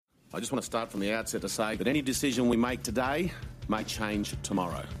I just want to start from the outset to say that any decision we make today may change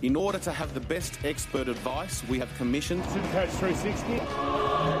tomorrow. In order to have the best expert advice, we have commissioned Supercoach 360.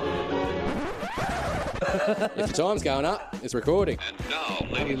 If your time's going up, it's recording. And now,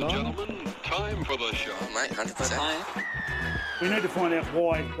 ladies and gentlemen, time for the show. Mate, 100%. We need to find out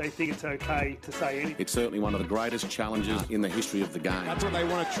why they think it's okay to say anything. It's certainly one of the greatest challenges in the history of the game. That's what they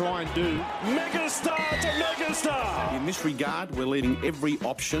want to try and do. Megastar to megastar! In this regard, we're leaving every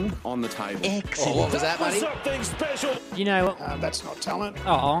option on the table. Excellent. What was that, buddy? Something special. You know, That's not talent.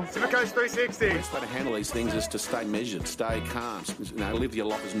 Supercoach 360. The best way to handle these things is to stay measured, stay calm, live your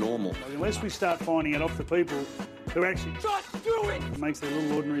life as normal. Unless we start finding it off the people who actually just do it, it makes their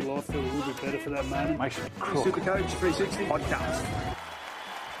little ordinary life feel a little bit better for that moment. Makes it cool. Supercoach 360 podcast.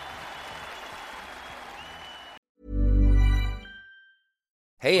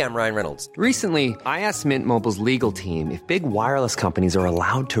 Hey, I'm Ryan Reynolds. Recently, I asked Mint Mobile's legal team if big wireless companies are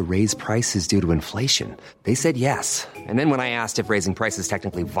allowed to raise prices due to inflation. They said yes. And then when I asked if raising prices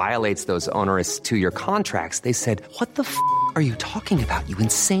technically violates those onerous two-year contracts, they said, "What the f*** are you talking about, you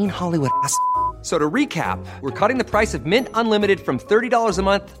insane Hollywood ass?" So to recap, we're cutting the price of Mint Unlimited from $30 a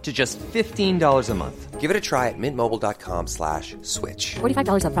month to just $15 a month. Give it a try at mintmobile.com/switch.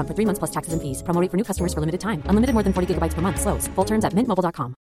 $45 up front for 3 months plus taxes and fees. Promo rate for new customers for limited time. Unlimited more than 40 gigabytes per month. Slows full terms at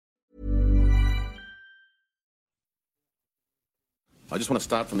mintmobile.com. I just want to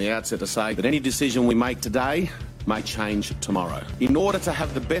start from the outset to say that any decision we make today may change tomorrow. In order to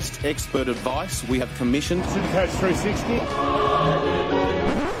have the best expert advice, we have commissioned Supercoach 360.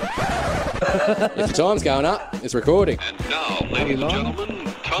 If your time's going up, it's recording. And now, ladies and gentlemen,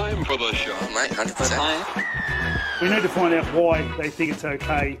 time for the show. Mate, 100%. We need to find out why they think it's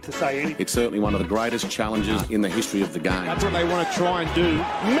okay to say anything. It's certainly one of the greatest challenges in the history of the game. That's what they want to try and do.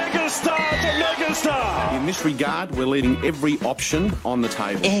 Megastar to megastar! In this regard, we're leaving every option on the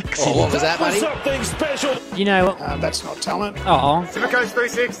table. Excellent. What was that, buddy? Something special. you know, That's not talent. Supercoach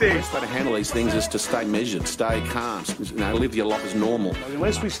 360. The best way to handle these things is to stay measured, stay calm, live your life as normal.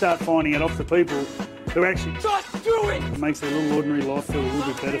 Unless we start finding it off the people who actually just do it, it makes their little ordinary life feel a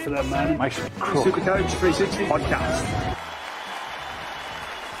little bit better for that moment. Makes it cool. Supercoach 360 podcast.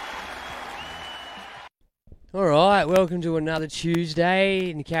 all right, welcome to another Tuesday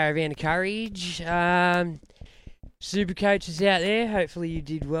in the Caravan of Courage. Super coaches out there, hopefully you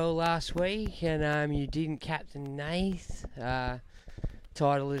did well last week and you didn't captain Nath.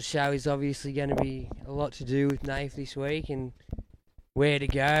 Title of the show is obviously going to be a lot to do with Nath this week and where to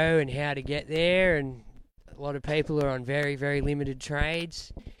go and how to get there, and a lot of people are on very, very limited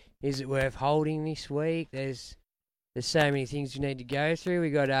trades. Is it worth holding this week? There's so many things we need to go through.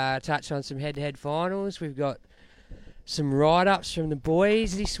 We've got to touch on some head-to-head finals. We've got some write-ups from the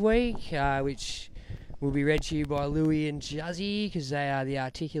boys this week, which will be read to you by Louie and Juzzy because they are the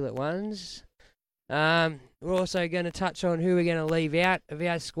articulate ones. We're also going to touch on who we're going to leave out of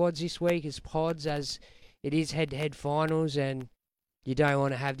our squads this week as pods, as it is head-to-head finals and you don't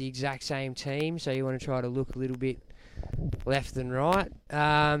want to have the exact same team, so you want to try to look a little bit left and right.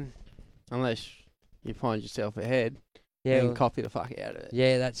 Unless you find yourself ahead, Yeah, and copy the fuck out of it.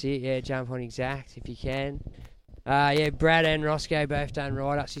 Yeah, that's it. Yeah, jump on exact if you can. Brad and Roscoe both done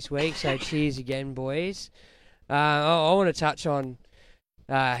write-ups this week, so cheers again, boys. I want to touch on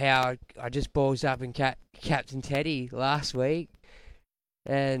how I just balls up and Captain Teddy last week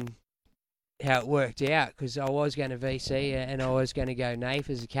and how it worked out, because I was going to VC and I was going to go Nath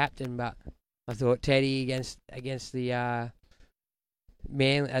as a captain, but I thought Teddy against the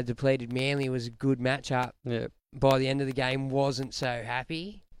depleted Manly was a good matchup. Yeah. By the end of the game, wasn't so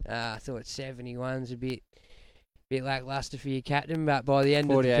happy. I thought 71's a bit lackluster for your captain, but by the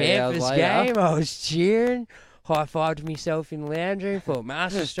end of the Panthers game, I was cheering, high-fived myself in the lounge room, thought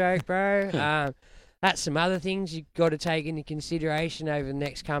masterstroke, bro. That's some other things you've got to take into consideration over the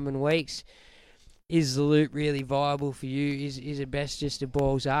next coming weeks. Is the loop really viable for you? Is it best just to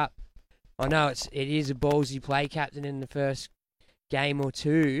balls up? I know it is a ballsy play, captain, in the first game or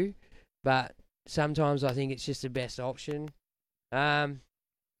two, but sometimes I think it's just the best option. And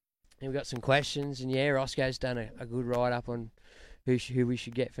we've got some questions, and Roscoe's done a good write-up on who we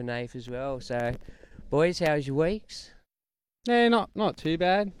should get for Nath as well. So, boys, how's your weeks? Yeah, not too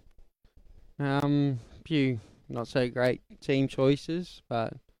bad. Few not so great team choices,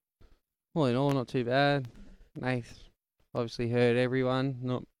 but all in all, not too bad. Nath obviously hurt everyone,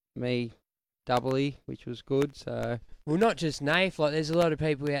 not me doubly, which was good. So, well, not just Nath. Like, there's a lot of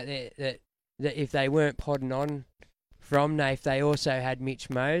people out there that if they weren't podding on from Nath, they also had Mitch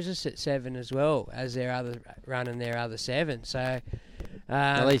Moses at 7 as well as their other 7. So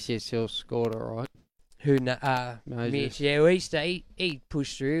at least he still scored all right. Mitch. Yeah, well, he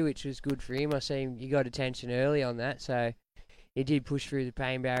pushed through, which was good for him. I seen he got attention early on that, so he did push through the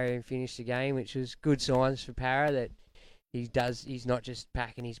pain barrier and finish the game, which was good signs for Para that he's not just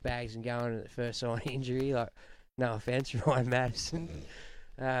packing his bags and going at the first sign of injury. Like, no offense, Ryan Madison.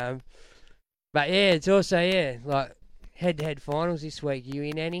 But yeah, it's also like head-to-head finals this week. You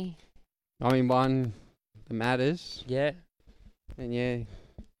in any? I'm in one that matters. Yeah. And yeah.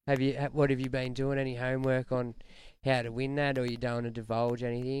 What have you been doing? Any homework on how to win that, or you don't want to divulge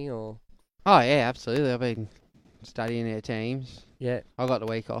anything, or? Oh yeah, absolutely. I've been studying our teams. Yeah. I got the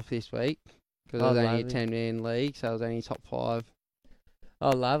week off this week because I was only a 10-man league, so I was only top 5. Oh,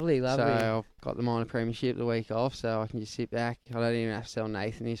 lovely. So I've got the minor premiership the week off, so I can just sit back. I don't even have to tell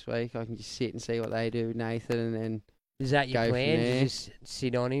Nathan this week. I can just sit and see what they do with Nathan, and then is that your go plan? from there. To just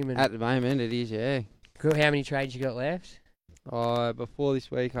sit on him? And at the moment, it is, yeah. Cool. How many trades you got left? Before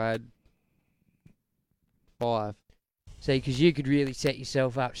this week, I had 5. See, because you could really set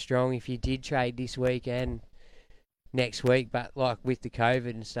yourself up strong if you did trade this week and next week, but like with the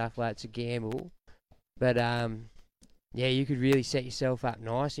COVID and stuff, like it's a gamble. But yeah, you could really set yourself up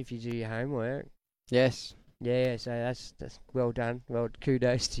nice if you do your homework. Yes. Yeah, so that's well done. Well,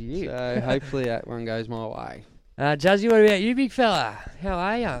 kudos to you. So hopefully that one goes my way. Juzzy, what about you, big fella? How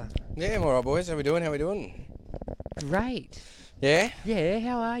are you? Yeah, I'm alright, boys. How we doing? Great. Yeah? Yeah,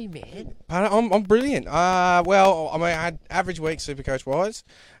 how are you, man? I'm brilliant. Well, I had average week Supercoach-wise.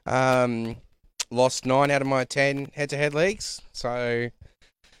 Lost 9 out of my 10 head-to-head leagues. So,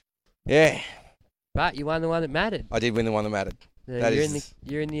 yeah. But you won the one that mattered. I did win the one that mattered.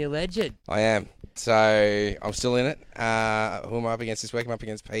 You're in the alleged. I am. So, I'm still in it. Who am I up against this week? I'm up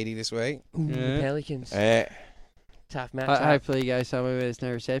against Petey this week. Ooh, the Pelicans. Yeah. Tough match. Hopefully you go somewhere where there's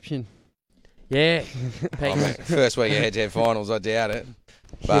no reception. Yeah. First week of head-to-head finals, I doubt it.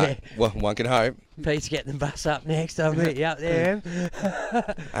 But one can hope. Pete's getting the bus up next. I'll meet you up there,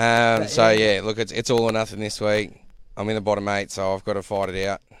 So, yeah, look, it's all or nothing this week. I'm in the bottom 8, so I've got to fight it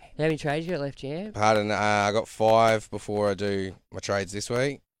out. How many trades you got left, Jam? Pardon, I got 5 before I do my trades this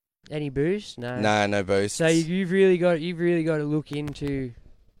week. Any boost? No. No boost. So you've really got to look into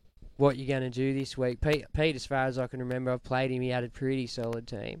what you're going to do this week. Pete, as far as I can remember, I've played him. He had a pretty solid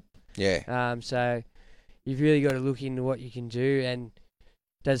team. Yeah. So you've really got to look into what you can do. And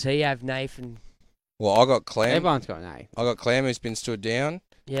does he have Nathan? Well, I got Clem. Everyone's got Nath. I got Clem, who's been stood down.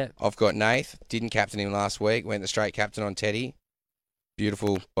 Yeah. I've got Nath. Didn't captain him last week. Went the straight captain on Teddy.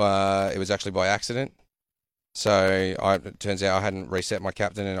 Beautiful. It was actually by accident. So it turns out I hadn't reset my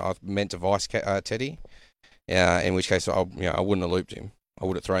captain, and I meant to vice Teddy. In which case, I wouldn't have looped him. I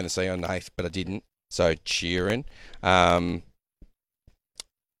would have thrown the C on Nath, but I didn't. So cheering.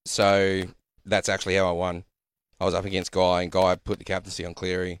 So that's actually how I won. I was up against Guy, and Guy put the captaincy on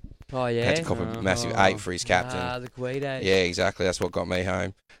Cleary. Oh, yeah? Had to cop a massive 8 for his captain. The Guidos. Yeah, exactly. That's what got me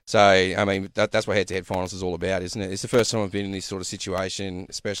home. So, I mean, that's what head-to-head finals is all about, isn't it? It's the first time I've been in this sort of situation,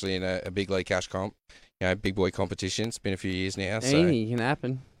 especially in a big league cash comp, big boy competition. It's been a few years now. Anything can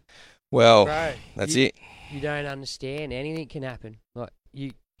happen. Well, Bro, that's it. You don't understand. Anything can happen. Like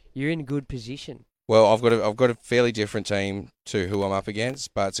you're in a good position. Well, I've got a fairly different team to who I'm up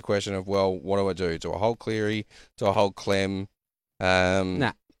against, but it's a question of, well, what do I do? Do I hold Cleary? Do I hold Clem?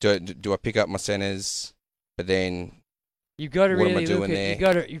 Nah. Do I pick up my centres? But then, you've got to what really am I doing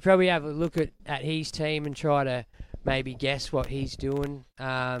there? You probably have a look at his team and try to maybe guess what he's doing,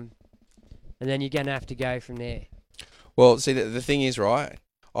 and then you're going to have to go from there. Well, see, the thing is, right,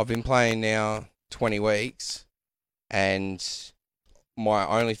 I've been playing now 20 weeks, and my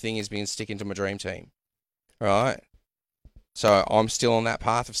only thing has been sticking to my dream team, right? So I'm still on that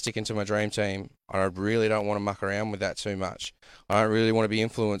path of sticking to my dream team. I really don't want to muck around with that too much. I don't really want to be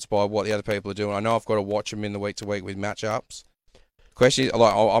influenced by what the other people are doing. I know I've got to watch them in the week to week with matchups. Question is,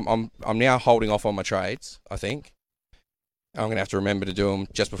 like, I'm now holding off on my trades. I think I'm going to have to remember to do them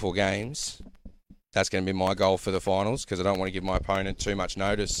just before games. That's going to be my goal for the finals, because I don't want to give my opponent too much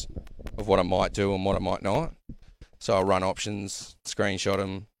notice of what I might do and what I might not. So I'll run options, screenshot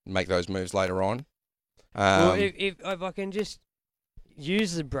them, make those moves later on. Well, if I can just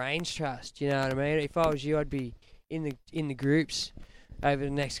use the brains trust, you know what I mean? If I was you, I'd be in the groups over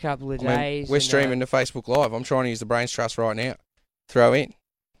the next couple of days. We're streaming to Facebook Live. I'm trying to use the brains trust right now. Throw in.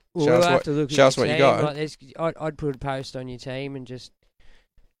 Well, show us what you got. Like, I'd put a post on your team and just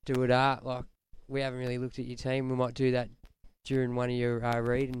do it up. Like, we haven't really looked at your team. We might do that during one of your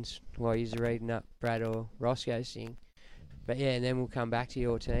readings while you're reading up Brad or Roscoe's thing. But yeah, and then we'll come back to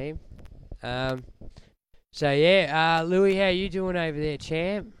your team. So yeah, Louis, how you doing over there,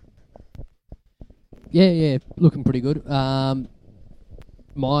 champ? Yeah, looking pretty good.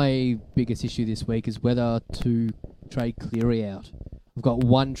 my biggest issue this week is whether to trade Cleary out. I've got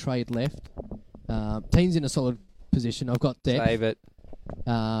one trade left. Team's in a solid position. I've got depth. Save it.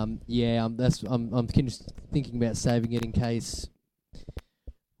 I'm thinking about saving it in case.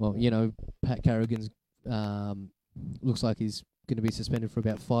 Well, Pat Carrigan's looks like he's going to be suspended for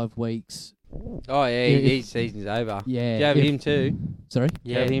about 5 weeks. Oh yeah, his season's over. Yeah, Do you have him too? Sorry. Do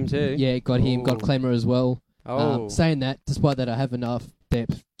you have him too? Yeah, got him. Got Clemmer as well. Oh. Saying that, despite that, I have enough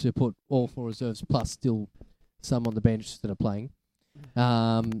depth to put all 4 reserves plus still some on the bench that are playing.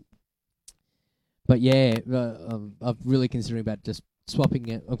 But yeah, I'm really considering about just swapping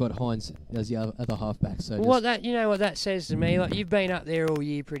it. I've got Hines as the other halfback. So what that says to me, like you've been up there all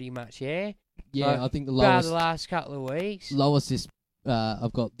year pretty much, yeah. Yeah, like, I think the lowest the last couple of weeks. Lowest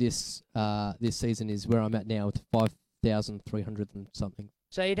I've got this season is where I'm at now with 5,300 and something.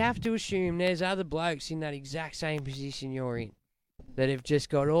 So you'd have to assume there's other blokes in that exact same position you're in that have just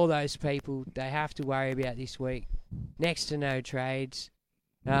got all those people they have to worry about this week. Next to no trades.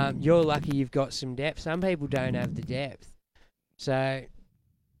 You're lucky you've got some depth. Some people don't have the depth. So,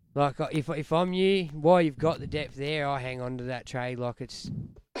 like, if I'm you, while you've got the depth there, I hang on to that trade like it's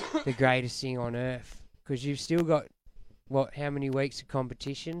the greatest thing on earth. Because you've still got, how many weeks of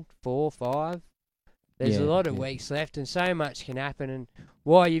competition? 4, 5? There's a lot of weeks left and so much can happen. And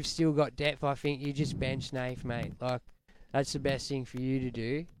while you've still got depth, I think you just bench Nath, mate. Like, that's the best thing for you to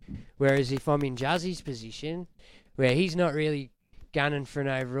do. Whereas if I'm in Juzzy's position, where he's not really gunning for an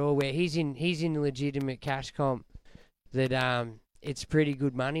overall, where he's in a legitimate cash comp that it's a pretty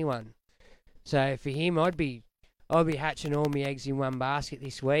good money one. So for him, I'll be hatching all my eggs in one basket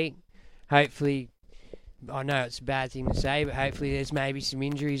this week. Hopefully, I know it's a bad thing to say, but hopefully there's maybe some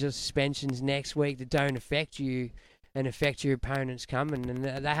injuries or suspensions next week that don't affect you and affect your opponents coming, and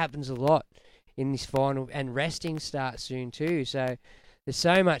that happens a lot in this final. And resting starts soon too, so there's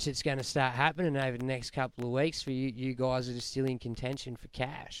so much that's going to start happening over the next couple of weeks for you guys that are still in contention for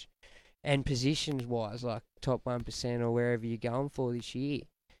cash and positions-wise, like top 1% or wherever you're going for this year.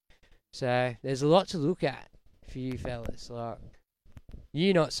 So there's a lot to look at for you fellas. Like,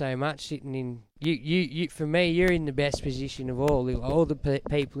 you not so much sitting in... You for me, you're in the best position of all the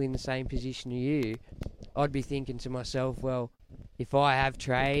people in the same position as you. I'd be thinking to myself, well, if I have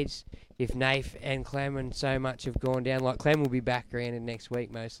trades... If Nath and Clem and so much have gone down, like Clem will be back granted next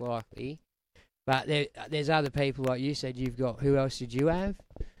week most likely, but there's other people like you said you've got. Who else did you have?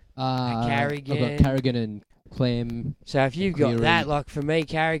 Carrigan. I've got Carrigan and Clem. So if you've got that, like for me,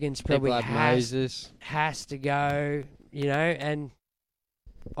 Carrigan's probably has to go, and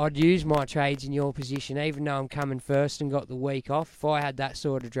I'd use my trades in your position, even though I'm coming first and got the week off. If I had that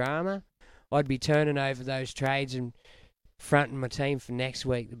sort of drama, I'd be turning over those trades and fronting my team for next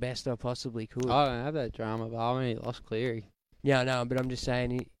week the best I possibly could. I don't have that drama, but I only lost Cleary. Yeah, I know, but I'm just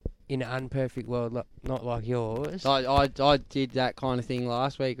saying, in an unperfect world, not like yours. I did that kind of thing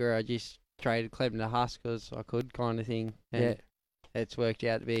last week where I just traded Clem to Husk because I could kind of thing. And it's worked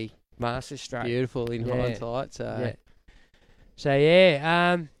out to be masterstroke. Beautiful in hindsight. So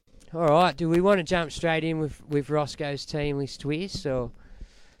all right. Do we want to jump straight in with Roscoe's team list twist, or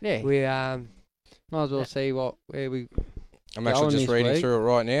we might as well see where we. I'm actually just reading through it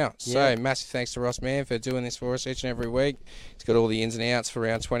right now. So, massive thanks to Ross Mann for doing this for us each and every week. He's got all the ins and outs for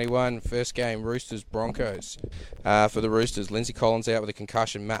round 21. First game, Roosters-Broncos. For the Roosters, Lindsay Collins out with a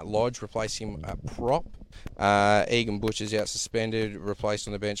concussion. Matt Lodge replaced him at prop. Egan Butch is out suspended, replaced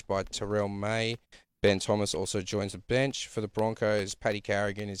on the bench by Terrell May. Ben Thomas also joins the bench. For the Broncos, Paddy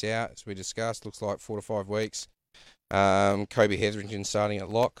Carrigan is out, as we discussed. Looks like 4 to 5 weeks. Kobe Hetherington starting at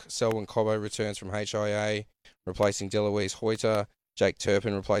lock. Selwyn Cobbo returns from HIA, replacing Deloise Hoyter. Jake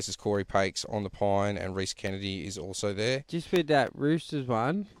Turpin replaces Corey Pakes on the Pine, and Reece Kennedy is also there. Just with that Roosters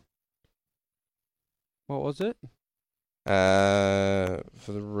one, what was it?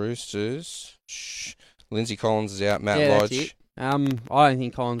 For the Roosters, Lindsay Collins is out. Matt Lodge. That's it. I don't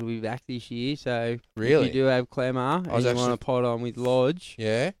think Collins will be back this year, so really, if you do have Clemmer and you want to pot on with Lodge,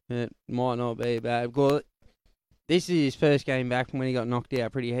 it might not be bad. Well, this is his first game back from when he got knocked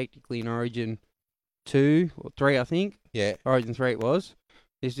out pretty hectically in Origin 2 or 3, I think. Yeah. Origin 3 it was.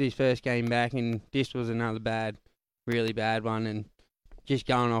 This is his first game back, and this was another really bad one. And just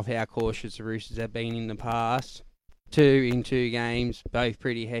going off how cautious the Roosters have been in the past, 2 in 2 games, both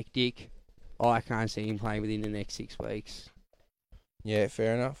pretty hectic. I can't see him playing within the next 6 weeks. Yeah,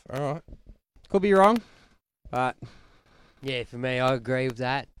 fair enough. All right. Could be wrong, but... Yeah, for me, I agree with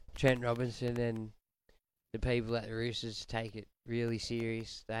that. Trent Robinson and the people at the Roosters take it really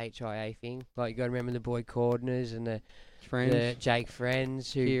serious, the HIA thing. Like, you got to remember the boy Cordners and the Friends. Jake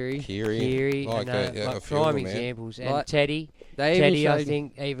Friends, who Kiri. and, Like a like few of prime them, man. examples. And Like, Teddy, they even I showed-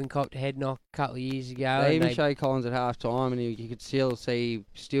 think, even copped a head knock a couple of years ago. They and even showed Collins at half time, and you could still see he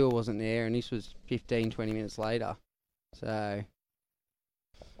still wasn't there, and this was 15, 20 minutes later. So,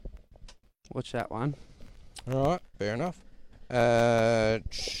 watch that one. All right, fair enough.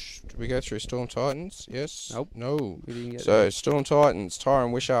 Did we go through Storm Titans? Yes? Nope. No. We didn't get So, there. Storm Titans,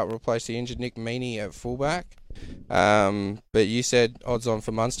 Tyron Wishart replaced the injured Nick Meaney at fullback. But you said odds on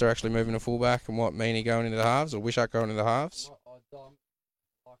for Munster actually moving to fullback and what, Meaney going into the halves or Wishart going into the halves?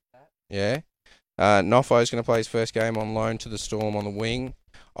 Yeah. Noffo's going to play his first game on loan to the Storm on the wing.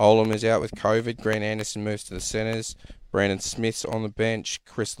 Olam is out with COVID. Grant Anderson moves to the centres. Brandon Smith's on the bench.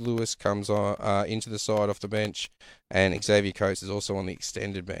 Chris Lewis comes on into the side off the bench. And Xavier Coates is also on the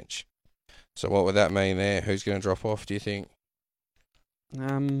extended bench. So what would that mean there? Who's going to drop off, do you think?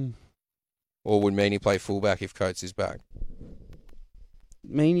 Or would Meaney play fullback if Coates is back?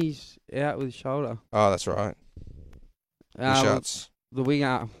 Meaney's out with his shoulder. Oh, that's right. Wishart's. The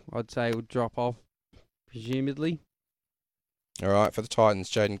winger, I'd say, would drop off, presumably. All right, for the Titans,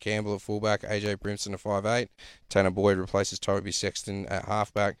 Jaden Campbell at fullback, AJ Brimson at 5'8", Tanner Boyd replaces Toby Sexton at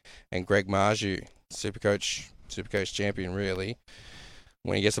halfback, and Greg Marju, Supercoach champion, really.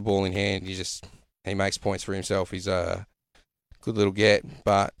 When he gets the ball in hand, he makes points for himself. He's a good little get,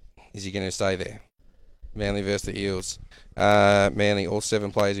 but is he going to stay there? Manly versus the Eels. Manly, all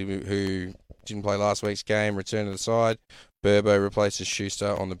 7 players who didn't play last week's game return to the side. Burbo replaces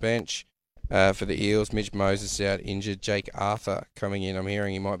Schuster on the bench. For the Eels, Mitch Moses out injured. Jake Arthur coming in. I'm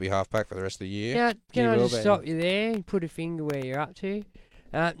hearing he might be halfback for the rest of the year. Now, can I just stop you there and put a finger where you're up to?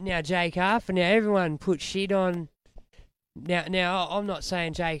 Now, Jake Arthur, everyone put shit on. Now, I'm not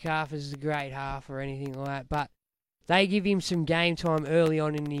saying Jake Arthur's a great half or anything like that, but they give him some game time early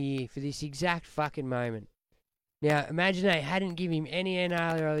on in the year for this exact fucking moment. Now, imagine they hadn't given him any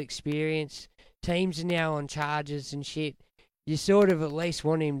NRL experience. Teams are now on charges and shit. You sort of at least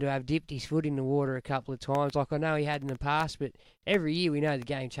want him to have dipped his foot in the water a couple of times, like I know he had in the past, but every year we know the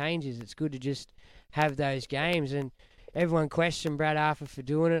game changes. It's good to just have those games, and everyone questioned Brad Arthur for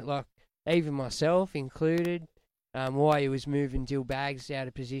doing it, like even myself included, why he was moving Dill Baggs out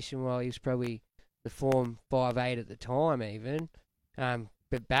of position while he was probably the form 5'8" at the time even,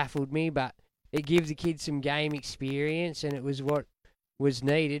 but baffled me, but it gives the kid some game experience, and it was what was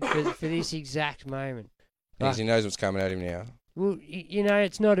needed for this exact moment. Because he knows what's coming at him now. Well,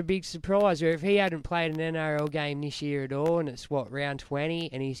 it's not a big surprise. Or if he hadn't played an NRL game this year at all, and it's, round 20,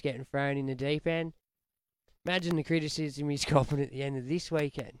 and he's getting thrown in the deep end, imagine the criticism he's copping at the end of this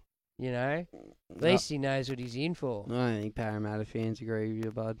weekend, At least he knows what he's in for. I don't think Parramatta fans agree with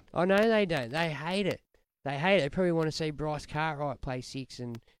you, bud. Oh, no, they don't. They hate it. They probably want to see Bryce Cartwright play 6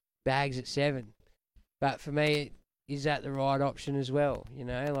 and Bags at 7. But for me, is that the right option as well?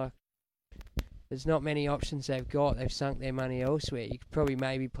 There's not many options they've got. They've sunk their money elsewhere. You could probably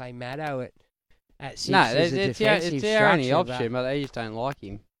maybe play Maddo at 6 as a defensive it's their only structure, option, but they just don't like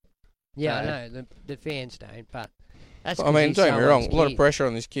him. Yeah, So- I know. The fans don't, but that's I mean, he's don't get me wrong, someone's a lot of kid. pressure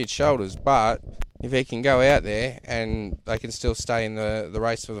on this kid's shoulders, but if he can go out there and they can still stay in the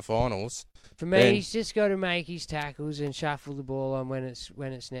race for the finals. For me, then- he's just got to make his tackles and shuffle the ball on when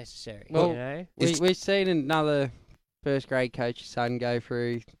it's necessary. Well, we've seen another first grade coach's son go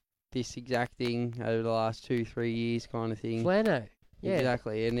through this exact thing over the last 2-3 years, kind of thing. Flano, yeah.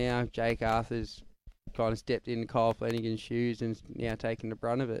 Exactly, and now Jake Arthur's kind of stepped in Kyle Flanagan's shoes and now taking the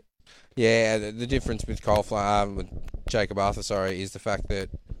brunt of it. Yeah, the difference with with Jacob Arthur, is the fact that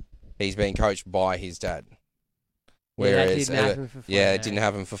he's been coached by his dad. Whereas, didn't happen for yeah, it Flano. didn't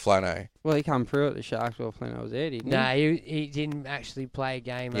happen for Flano. Well, he come through at the Sharks while Flano was there, didn't he? No, he didn't actually play a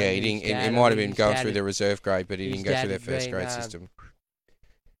game. Yeah, he under his didn't. dad. It might have I think been his going dad through had- the reserve grade, but he his didn't go dad through their had first been, grade system.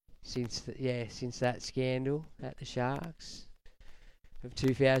 Since that scandal at the Sharks of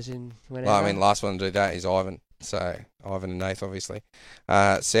 2000. Well, I mean, last one to do that is Ivan. So, Ivan and Nath, obviously.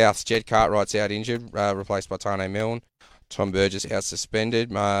 South's Jed Cartwright's out injured, replaced by Tane Milne. Tom Burgess out suspended,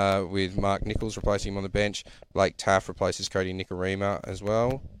 with Mark Nichols replacing him on the bench. Blake Taff replaces Cody Nikorima as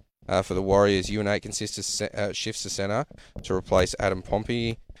well. For the Warriors, UNA shifts to centre to replace Adam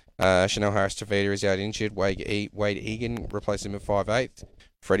Pompey. Chanel Harris-Tavita is out injured. Wade Egan replaces him at 5'8".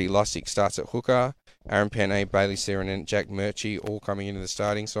 Freddie Lussick starts at hooker. Aaron Penne, Bailey Siren and Jack Murchie all coming into the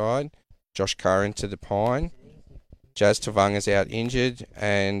starting side. Josh Curran to the Pine. Jazz Tavanga's out injured.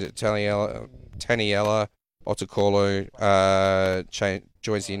 And Taniela Otokolo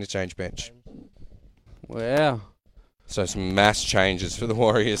joins the interchange bench. Wow. So some mass changes for the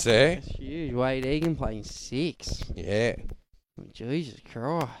Warriors there. That's huge. Wade Egan playing 6. Yeah. Jesus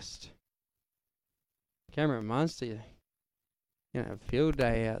Christ. Cameron Munster, have a field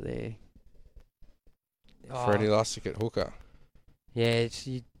day out there. Freddie Lussick at hooker. Yeah, it's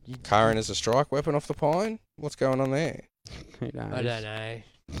Curran is a strike weapon off the pine. What's going on there? Who knows? I don't know.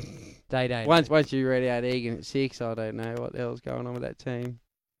 They don't. Once you read out Egan at 6, I don't know what the hell's going on with that team.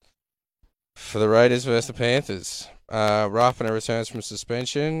 For the Raiders versus the Panthers, Rapana returns from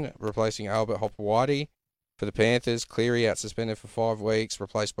suspension, replacing Albert Hopewadi. For the Panthers, Cleary out suspended for 5 weeks,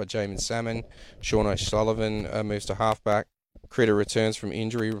 replaced by Jamin Salmon. Sean O'Sullivan moves to halfback. Critter returns from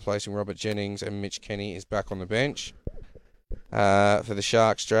injury, replacing Robert Jennings, and Mitch Kenny is back on the bench. For the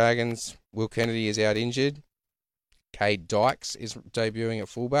Sharks Dragons, Will Kennedy is out injured. Cade Dykes is debuting at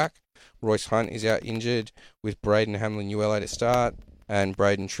fullback. Royce Hunt is out injured with Braden Hamlin-Uele to start. And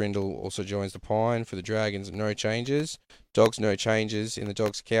Braden Trindle also joins the Pine. For the Dragons, no changes. Dogs, no changes in the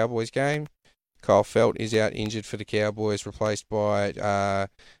Dogs-Cowboys game. Kyle Felt is out injured for the Cowboys, replaced by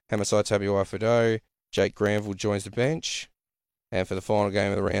Hamasai Tabuai-Fidow. Jake Granville joins the bench. And for the final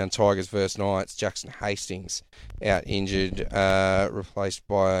game of the round, Tigers versus Knights, Jackson Hastings out injured, replaced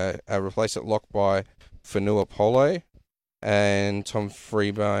at lock by Fanua Polo. And Tom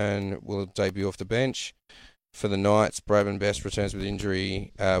Freeburn will debut off the bench. For the Knights, Bradman Best returns with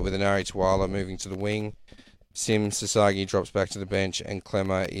injury, with Anari Tuala moving to the wing. Sim Sasagi drops back to the bench, and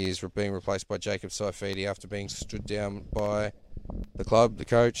Clemmer is being replaced by Jacob Saifidi after being stood down by the club, the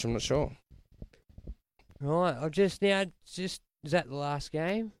coach. I'm not sure. Right, is that the last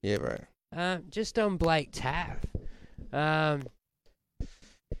game? Yeah, bro. Just on Blake Taff.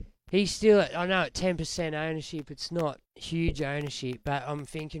 He's still, I know at 10% ownership, it's not huge ownership, but I'm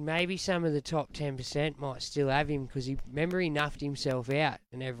thinking maybe some of the top 10% might still have him because he nuffed himself out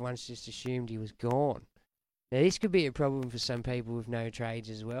and everyone's just assumed he was gone. Now, this could be a problem for some people with no trades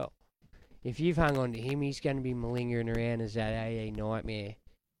as well. If you've hung on to him, he's going to be malingering around as that AE nightmare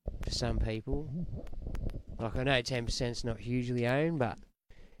for some people. Like, I know 10%'s not hugely owned, but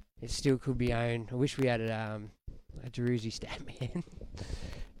it still could be owned. I wish we had a Jeruzi stat man.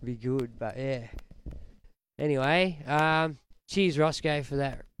 Be good, but yeah. Anyway, cheers Roscoe for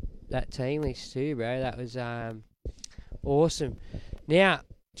that team list too, bro. That was awesome. Now,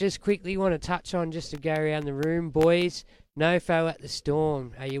 just quickly want to touch on, just to go around the room, boys. Nofo at the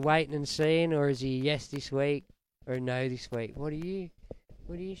Storm. Are you waiting and seeing, or is he a yes this week or a no this week? What are you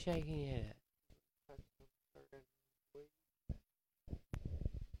shaking your head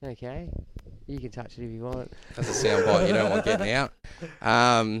at? Okay. You can touch it if you want. That's a soundbite you don't want getting out.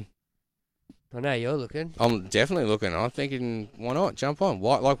 I know you're looking. I'm definitely looking. I'm thinking, why not? Jump on.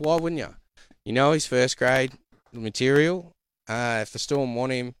 Why wouldn't you? You know he's first grade material. If the Storm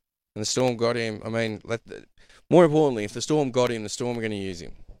want him and the Storm got him, I mean, more importantly, if the Storm got him, the Storm are going to use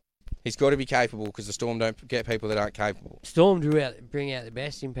him. He's got to be capable because the Storm don't get people that aren't capable. Storm bring out the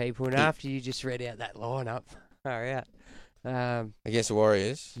best in people, and after you just read out that lineup, far out. Against the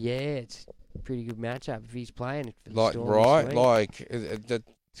Warriors? Yeah, it's a pretty good matchup if he's playing for the like, Storm right, this like...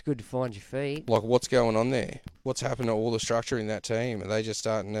 it's good to find your feet. Like, what's going on there? What's happened to all the structure in that team? Are they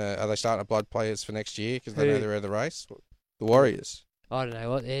starting to blood players for next year because they know they're out of the race? The Warriors. I don't know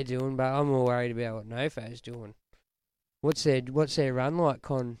what they're doing, but I'm more worried about what Nofo's doing. What's their run like,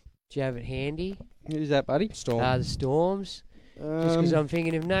 Con? Do you have it handy? Who's that, buddy? Storm. The Storms. Just because I'm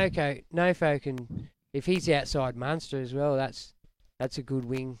thinking if Nofo can, if he's outside Munster as well, that's a good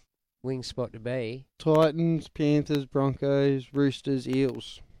wing spot to be. Titans, Panthers, Broncos, Roosters,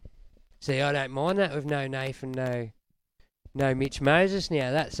 Eels. See, I don't mind that with no Nathan, no Mitch Moses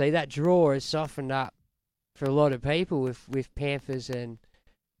now. That draw has softened up for a lot of people with Panthers and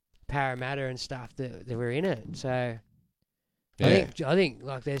Parramatta and stuff that were in it. So yeah. I think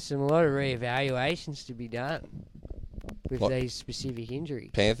like there's a lot of reevaluations to be done with these specific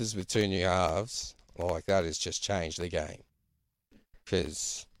injuries. Panthers with 2 new halves, like that has just changed the game.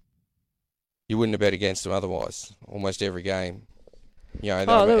 Because you wouldn't have bet against them otherwise. Almost every game. You know,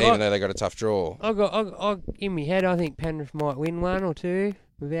 even though they got a tough draw. I in my head, I think Penrith might win 1 or 2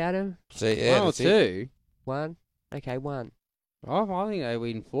 without him. See, yeah, 1 or 2? 1. Okay, 1. I think they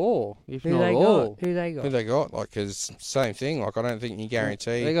win 4, if not all. Who they got? Like, because same thing. Like, I don't think you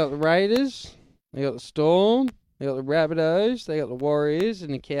guarantee. They got the Raiders, they got the Storm, they got the Rabbitohs, they got the Warriors,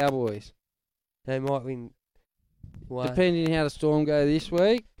 and the Cowboys. They might win 1. Depending on how the Storm go this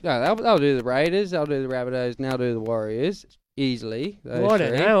week. No, they'll do the Raiders, they'll do the Rabbitohs, and they'll do the Warriors easily. Well, I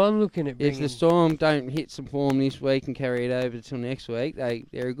don't know. I'm looking at if the Storm don't hit some form this week and carry it over till next week,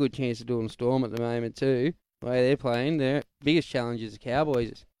 they're a good chance of doing Storm at the moment too. The way they're playing, their biggest challenge is the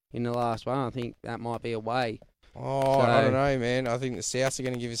Cowboys in the last one. I think that might be away. I don't know, man. I think the Souths are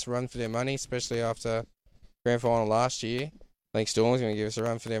going to give us a run for their money, especially after grand final last year. I think Storm's going to give us a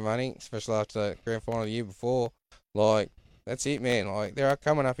run for their money, especially after the grand final the year before. Like, that's it, man. Like, they're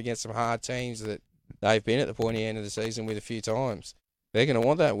coming up against some hard teams that they've been at the pointy end of the season with a few times. They're going to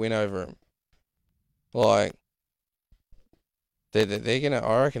want that win over them. Like, they're going to,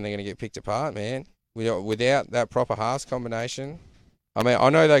 I reckon they're going to get picked apart, man. Without that proper halves combination. I mean, I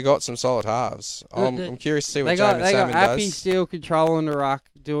know they got some solid halves. I'm curious to see what Jamin Salmon does. Appy still controlling the ruck,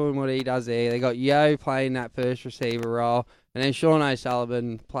 doing what he does there. They got Yo playing that first receiver role. And then Sean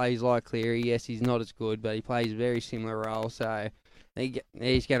O'Sullivan plays like Cleary. Yes, he's not as good, but he plays a very similar role. So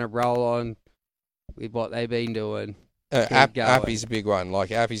he's going to roll on with what they've been doing. Appy's a big one.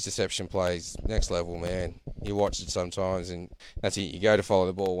 Like, Appy's deception plays next level, man. You watch it sometimes, and that's it. You go to follow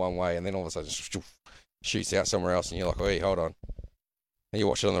the ball one way, and then all of a sudden shoots out somewhere else, and you're like, hey, hold on. And you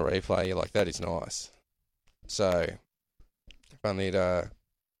watch it on the replay, you're like, that is nice. So, if I need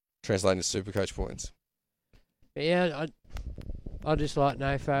translate into Supercoach points. Yeah, I'd just like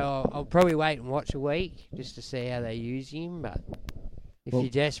Nofo. I'll probably wait and watch a week just to see how they use him, but if you're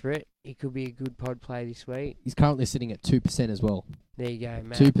desperate, he could be a good pod play this week. He's currently sitting at 2% as well. There you go,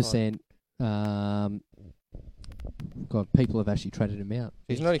 Matt. 2%. God, people have actually traded him out.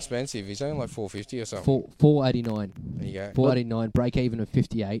 He's not expensive. He's only like $4.50 or something. $4.89. There you go. $4.89. Break even of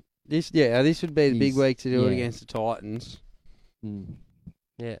 58. This would be the big week to do it against the Titans. Mm.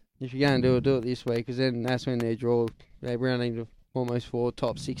 Yeah. If you're going to do it this week, because then that's when they're running to almost 4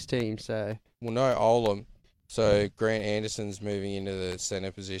 top 6 teams. So. Well, no, Olam. So Grant Anderson's moving into the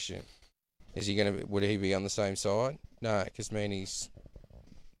centre position. Would he be on the same side? No, because Manny's.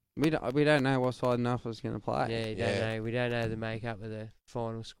 We don't know what side Nuffer's going to play. Yeah, you don't know. We don't know the makeup of the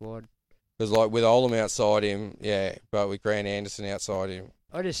final squad. Because like with Olam outside him, yeah, but with Grant Anderson outside him.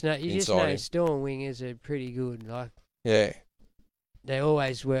 I just know Storm wingers are pretty good. Like, yeah, they're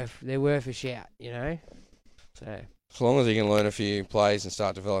always worth a shout, you know. So as long as he can learn a few plays and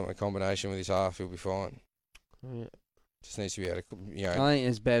start developing a combination with his half, he'll be fine. Yeah. Just needs to be able to, you know. I think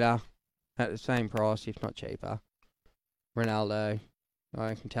it's better at the same price, if not cheaper. Ronaldo. I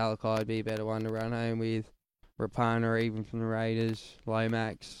reckon Talakai would be a better one to run home with. Rapana, even from the Raiders.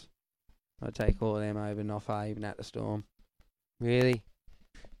 Lomax. I'd take all of them over Noffa, even at the Storm. Really?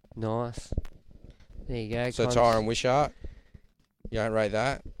 Nice. There you go. So Tyron Wishart, you don't rate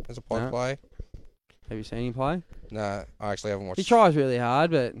that as a pod play? Have you seen him play? No, I actually haven't watched. He tries really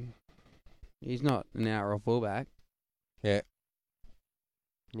hard, but he's not an outright fullback. Yeah.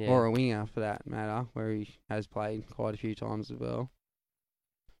 Or a winger, for that matter, where he has played quite a few times as well.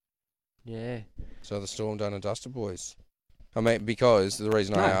 Yeah. So the Storm done and dusted, boys. I mean, because the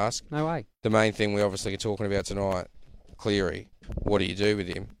reason I ask. No way. The main thing we obviously are talking about tonight, Cleary. What do you do with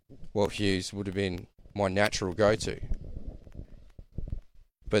him? Well, Hughes would have been my natural go-to.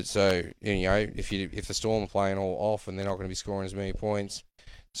 But so, you know, if the Storm are playing all off and they're not going to be scoring as many points,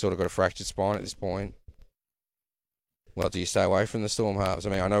 sort of got a fractured spine at this point. Well, do you stay away from the Storm halves? I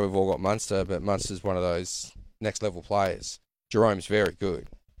mean, I know we've all got Munster, but Munster's one of those next-level players. Jerome's very good,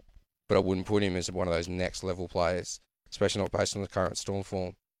 but I wouldn't put him as one of those next-level players, especially not based on the current Storm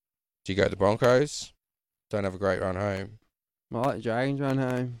form. Do you go the Broncos? Don't have a great run home. I like the Dragons run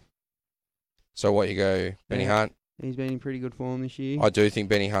home. So what, you go Benny Hunt? He's been in pretty good form this year. I do think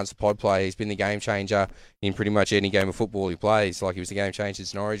Benny Hunt's a pod player. He's been the game changer in pretty much any game of football he plays. Like, he was the game changer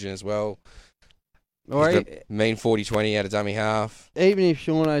in Origin as well. Mean 40-20 out of dummy half. Even if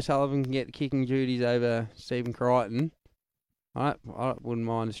Sean O'Sullivan can get the kicking duties over Stephen Crichton, I wouldn't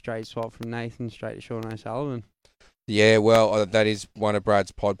mind a straight swap from Nathan straight to Sean O'Sullivan. Yeah, well, that is one of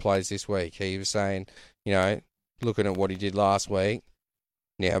Brad's pod plays this week. He was saying, you know, looking at what he did last week,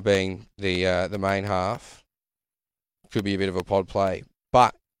 now being the main half, could be a bit of a pod play.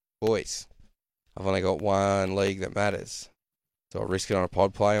 But, boys, I've only got one league that matters. Do I risk it on a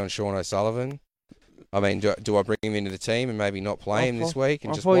pod play on Sean O'Sullivan? I mean, do I bring him into the team and maybe not play him this week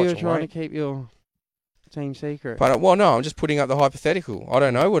and just watch him? I thought you were trying to keep your team secret. But, well, no, I'm just putting up the hypothetical. I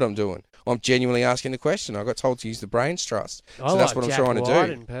don't know what I'm doing. I'm genuinely asking the question. I got told to use the brains trust. So that's what I'm trying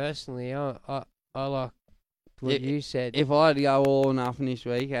to do. Personally, I like what you said. If I had to go all or nothing this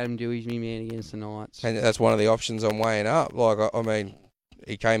week, Adam Dewey's my man against the Knights. And that's one of the options I'm weighing up. Like, I mean,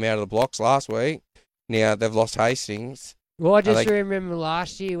 he came out of the blocks last week. Now they've lost Hastings. Well, I just remember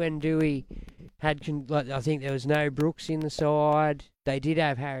last year when Dewey had, I think there was no Brooks in the side. They did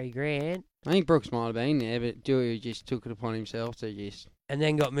have Harry Grant. I think Brooks might have been there, but Dewey just took it upon himself to just. And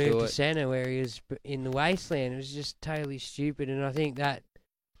then got moved to centre where he was in the wasteland. It was just totally stupid, and I think that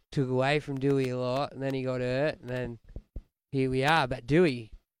took away from Dewey a lot, and then he got hurt, and then here we are. But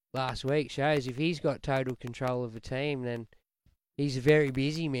Dewey last week shows if he's got total control of the team, then he's a very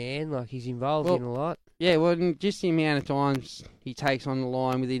busy man. Like, he's involved in a lot. Yeah, well, just the amount of times he takes on the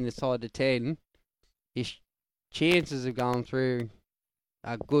line within the side of 10, his chances of going through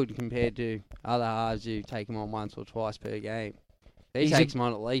are good compared to other halves who take him on once or twice per game. He takes him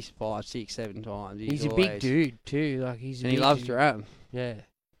on at least 5, 6, 7 times. He's a big dude too. Like and he loves to run. Yeah.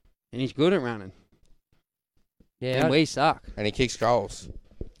 And he's good at running. Yeah. And we suck. And he kicks goals.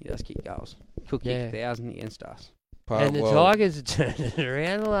 He does kick goals. Could kick 1,000 against us. And the Tigers have turned it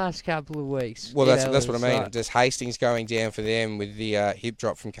around the last couple of weeks. Well, that's what I mean. Just Hastings going down for them with the hip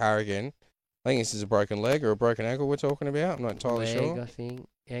drop from Carrigan. I think this is a broken leg or a broken ankle we're talking about. I'm not entirely sure. I think.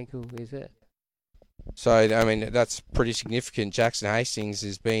 Ankle, is it? So, I mean, that's pretty significant. Jackson Hastings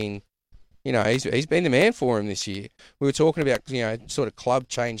has been, you know, he's been the man for him this year. We were talking about, you know, sort of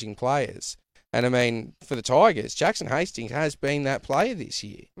club-changing players. And, I mean, for the Tigers, Jackson Hastings has been that player this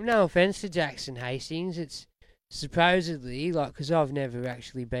year. No offence to Jackson Hastings. It's supposedly, like, because I've never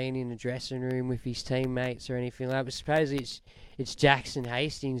actually been in a dressing room with his teammates or anything like that, but supposedly it's Jackson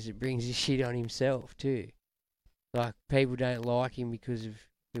Hastings that brings his shit on himself too. Like, people don't like him because of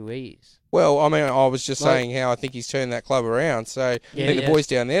who he is. Well, I mean, I was just saying how I think he's turned that club around, so I think the boys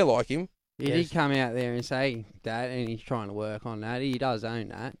down there like him. He did come out there and say that, and he's trying to work on that. He does own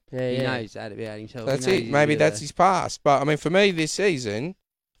that. Yeah, he knows that about himself. That's it. Maybe that's his past. But, I mean, for me this season,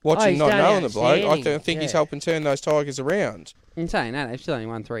 watching not knowing the bloke, I don't think he's helping turn those Tigers around. In saying that, they've still only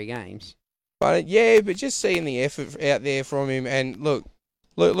won 3 games. But, but just seeing the effort out there from him, and look,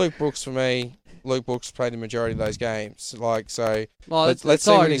 Luke Brooks, for me, Luke Brooks played the majority of those games. Like, so let's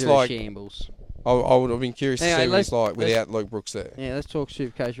see what he's like. Shambles. I would have been curious to see what he's like without Luke Brooks there. Yeah, let's talk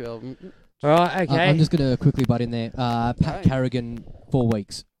Supercoach relevant. All right, okay. I'm just going to quickly butt in there. Pat Carrigan, 4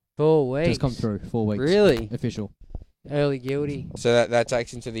 weeks. 4 weeks? Just come through, 4 weeks. Really? Official. Early guilty. So that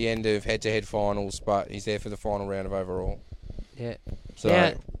takes him to the end of head-to-head finals, but he's there for the final round of overall. Yeah. So,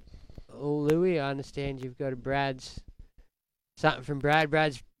 yeah. Well, Louis, I understand you've got something from Brad.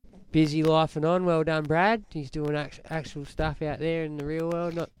 Brad's busy life and on. Well done, Brad. He's doing actual stuff out there in the real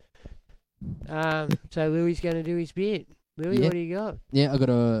world. So Louis going to do his bit. Louis, what do you got? Yeah, I got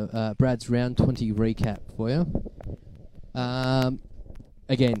a Brad's round 20 recap for you.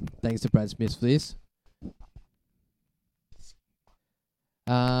 Again, thanks to Brad Smith for this.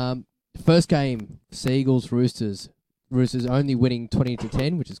 First game, Seagulls Roosters. Roosters only winning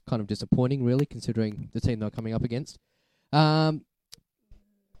 20-10, which is kind of disappointing, really, considering the team they're coming up against.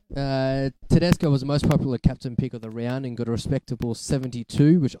 Tedesco was the most popular captain pick of the round and got a respectable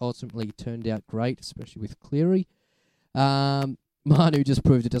 72, which ultimately turned out great, especially with Cleary. Manu just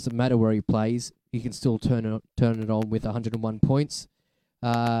proved it doesn't matter where he plays, he can still turn it on with 101 points.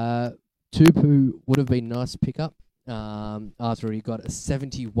 Tupu would have been a nice pickup after he got a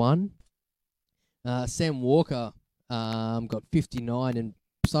 71. Sam Walker got 59 and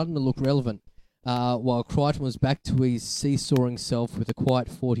starting to look relevant, while Crichton was back to his seesawing self with a quiet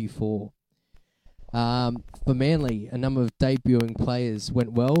 44. For Manly, a number of debuting players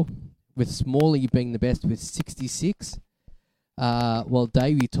went well, with Smalley being the best with 66, while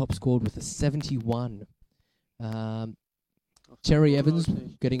Davey top scored with a 71. Cherry Evans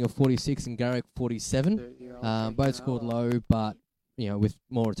getting a 46 and Garrick 47. Both scored low, but with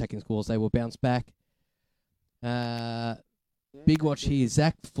more attacking scores, they will bounce back. Big watch here,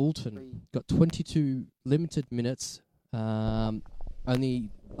 Zach Fulton got 22 limited minutes, only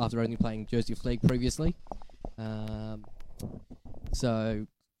playing Jersey Flegg previously. So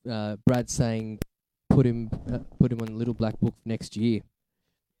Brad's saying put him on the Little Black Book for next year.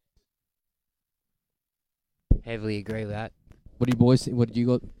 Heavily agree with that. What did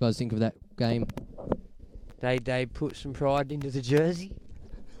you guys think of that game? They put some pride into the jersey.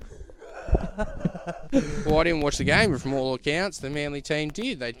 Well, I didn't watch the game, but from all accounts, the Manly team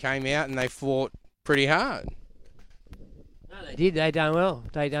did. They came out and they fought pretty hard. No, they did. They done well.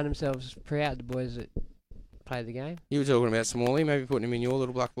 They done themselves proud, the boys that played the game. You were talking about Smalley, maybe putting him in your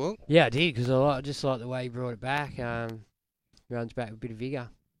Little Black Book? Yeah, I did, because I just like the way he brought it back. Runs back with a bit of vigour.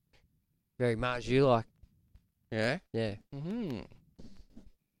 Very much you-like. Yeah? Yeah. Mm-hmm.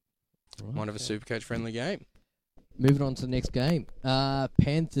 One of a Supercoach friendly game. Moving on to the next game.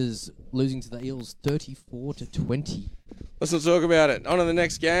 Panthers losing to the Eels 34-20. Let's not talk about it. On to the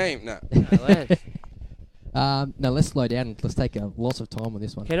next game. No. Now let's slow down and let's take a loss of time on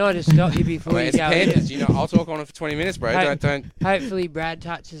this one. Can I just stop you before you it's go? Panthers, I'll talk on it for 20 minutes, bro. Don't. Hopefully Brad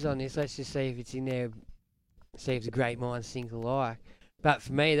touches on this. Let's just see if it's in there. See if the great minds think alike. But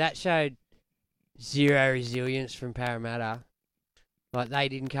for me, that showed zero resilience from Parramatta. Like, they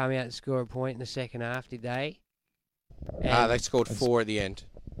didn't come out and score a point in the second half, did they? They scored 4 at the end.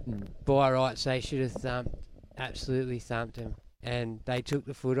 By rights, they should have absolutely thumped them. And they took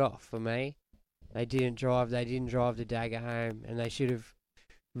the foot off for me. They didn't drive the dagger home, and they should have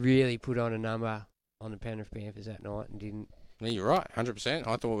really put on a number on the Penrith Panthers that night and didn't. Yeah, you're right, 100%.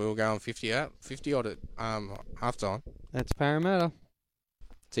 I thought we were going 50 odd at half time. That's Parramatta.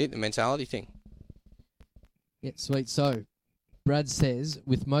 That's it, the mentality thing. Yeah, sweet. So, Brad says,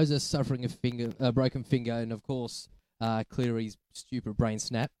 with Moses suffering a broken finger, and of course, Cleary's stupid brain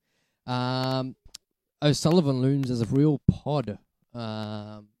snap, O'Sullivan looms as a real pod,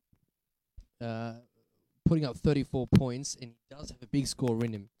 putting up 34 points, and he does have a big score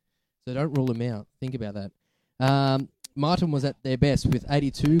in him. So don't rule him out. Think about that. Martin was at their best with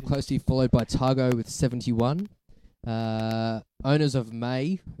 82, closely followed by Targo with 71. Owners of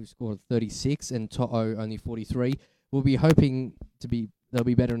May, who scored 36, and To'o only 43, will be hoping they'll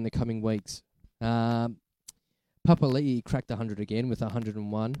be better in the coming weeks. Papali'i cracked 100 again with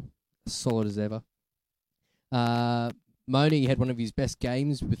 101, solid as ever. Moni had one of his best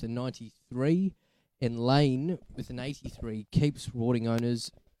games with a 93, and Lane with an 83 keeps rewarding owners,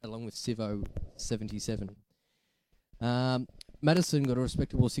 along with Sivo 77. Madison got a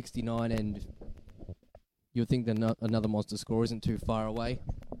respectable 69, and you'll think that another monster score isn't too far away,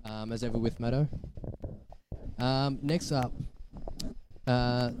 as ever with Maddo. Next up,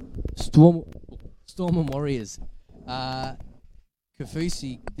 Storm and Warriors.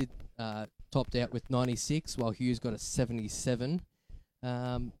 Kafusi topped out with 96, while Hughes got a 77.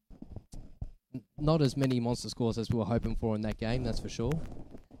 Not as many monster scores as we were hoping for in that game, that's for sure.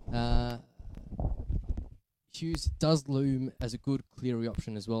 Hughes does loom as a good Cleary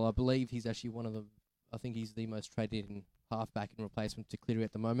option as well. I believe he's actually I think he's the most traded in halfback in replacement to Cleary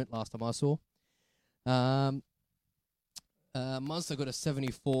at the moment, last time I saw. Munster got a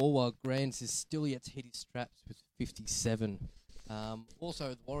 74, while Grants is still yet to hit his straps with 57. Also,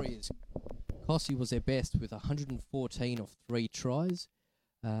 the Warriors, Kossi was their best with 114 off 3 tries.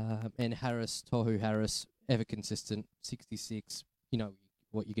 And Tohu Harris, ever consistent, 66. You know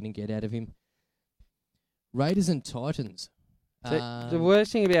what you're going to get out of him. Raiders and Titans. The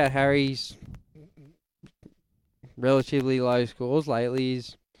worst thing about Harry's relatively low scores lately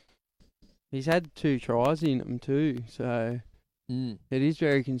is he's had 2 tries in them too, so it is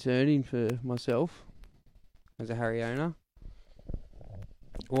very concerning for myself as a Harry owner.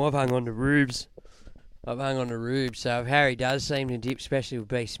 Well, I've hung on to Rubes. So if Harry does seem to dip, especially with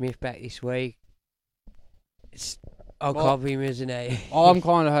B. Smith back this week, I'll copy him as an A. I'm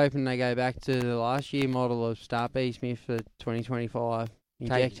kind of hoping they go back to the last year model of start B. Smith for 2025.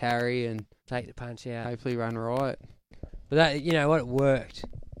 Inject Harry and take the punch out. Hopefully run right. But that, you know what, it worked.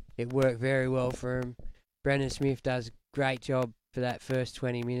 It worked very well for him. Brendan Smith does a great job for that first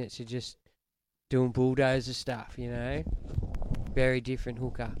 20 minutes of just doing bulldozer stuff, you know. Very different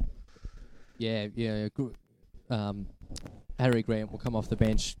hooker. Yeah, good. Harry Grant will come off the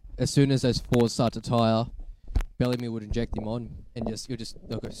bench as soon as those forwards start to tire. Bellamy would inject him on, and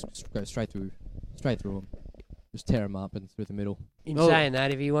they'll go straight through him, just tear him up and through the middle. In saying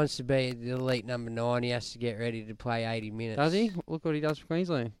that, if he wants to be the elite number 9, he has to get ready to play 80 minutes. Does he? Look what he does for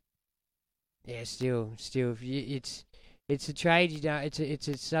Queensland. Yeah, still, it's a trade you don't. It's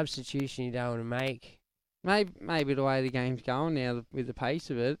a substitution you don't want to make. Maybe the way the game's going now, with the pace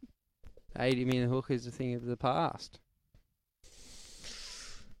of it, 80-minute hook is a thing of the past.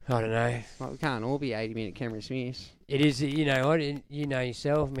 I don't know. Like, we can't all be 80-minute Cameron Smiths. It is, you know what, you know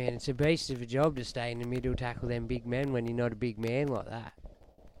yourself, man. It's a beast of a job to stay in the middle, tackle them big men when you're not a big man like that.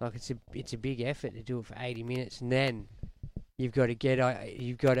 Like, it's a big effort to do it for 80 minutes, and then you've got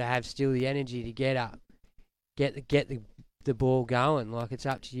to have still the energy to get up, get the ball going. Like, it's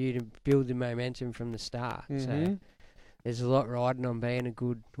up to you to build the momentum from the start. Mm-hmm. So there's a lot riding on being a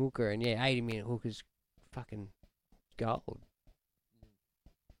good hooker, and yeah, 80-minute hooker's fucking gold.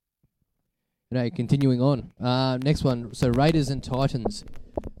 Continuing on. Next one. So Raiders and Titans.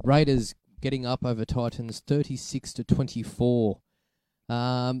 Raiders getting up over Titans 36-24.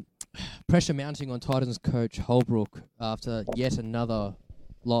 Pressure mounting on Titans coach Holbrook after yet another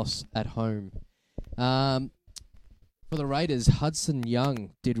loss at home. For the Raiders, Hudson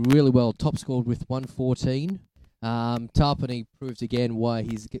Young did really well. Top scored with 114. Tarpany proved again why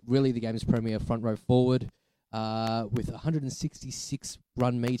he's really the game's premier front row forward with 166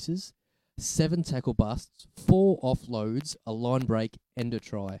 run meters. 7 tackle busts, 4 offloads, a line break, and a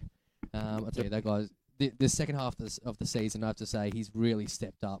try. I'll tell you, that guy's... The second half of the season, I have to say, he's really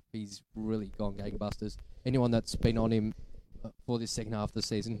stepped up. He's really gone gangbusters. Anyone that's been on him for this second half of the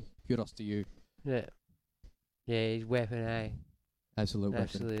season, kudos to you. Yeah. Yeah, he's weapon, eh? Absolute weapon.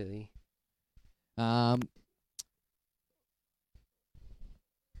 Absolutely.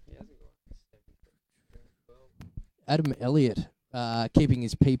 Adam Elliott keeping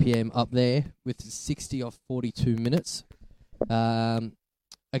his PPM up there with 60 off 42 minutes. Again,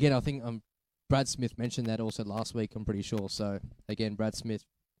 I think Brad Smith mentioned that also last week, I'm pretty sure. So, again, Brad Smith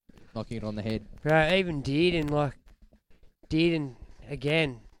knocking it on the head. Right, even Dearden,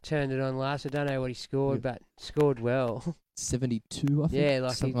 again, turned it on last. I don't know what he scored, but scored well. 72, I think. Yeah,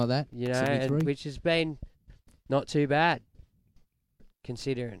 like something like that. You know, 73. which has been not too bad,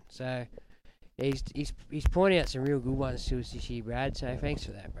 considering. So he's pointing out some real good ones to us this year, Brad. So thanks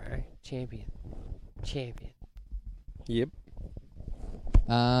for that, bro. Champion. Yep.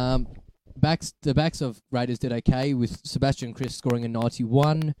 The backs of Raiders did okay with Sebastian Chris scoring a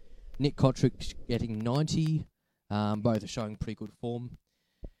 91, Nick Kotrick getting 90. Both are showing pretty good form.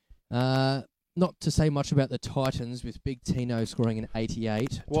 Not to say much about the Titans with Big Tino scoring an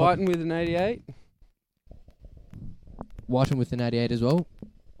 88. Whiten with an 88. Whiten with an 88 as well.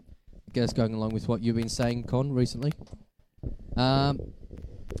 I guess going along with what you've been saying, Con, recently.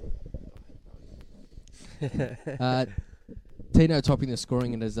 Tino topping the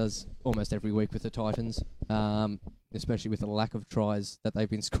scoring, and as does almost every week with the Titans, especially with the lack of tries that they've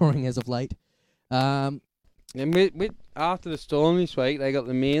been scoring as of late. And with after the Storm this week, they got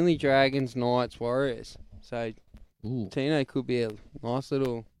the Manly, Dragons, Knights, Warriors. So Tino could be a nice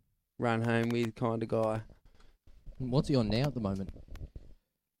little run home with kind of guy. What's he on now at the moment?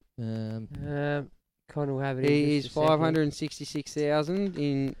 Con will have it. He's 566,000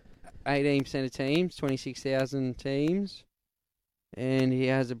 in 18% of teams, 26,000 teams, and he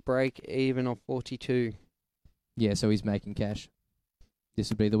has a break even of 42. Yeah, so he's making cash. This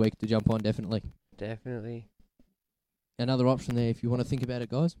would be the week to jump on, definitely. Definitely. Another option there if you want to think about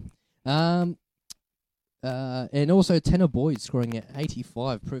it, guys. And also Tanner Boyd scoring at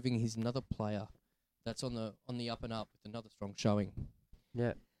 85, proving he's another player that's on the up and up with another strong showing.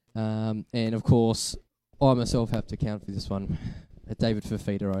 Yeah. And of course, I myself have to count for this one. A David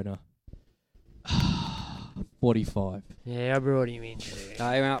Fafita owner. 45. Yeah, I brought him in.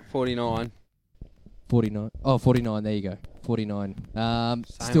 No, he went up 49. 49. Oh, 49. There you go. 49.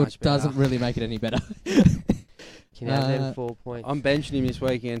 Still much better. doesn't really make it any better. Can have them 4 points. I'm benching him this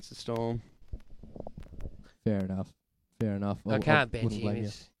week against the Storm. Fair enough. I can't bench him.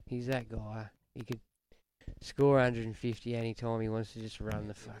 He's that guy. He could score 150 any time he wants to just run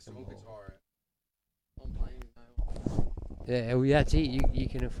the fucking ball. Yeah, well, that's it. You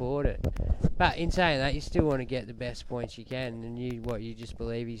can afford it. But in saying that, you still want to get the best points you can, and you just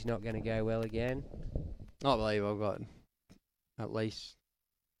believe he's not going to go well again. I believe I've got at least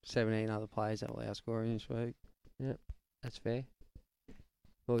 17 other players that will outscore this week. Yep, that's fair.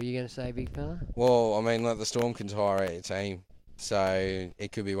 What were you going to say, big fella? Well, I mean, like the Storm can tire out your team, so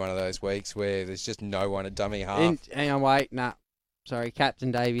it could be one of those weeks where there's just no one at dummy half. Hang on, wait, sorry,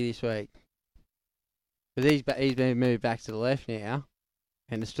 Captain Davey this week. But he's been moved back to the left now,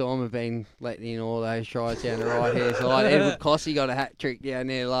 and the Storm have been letting in all those tries down the right hand side. Edward Cossey got a hat trick down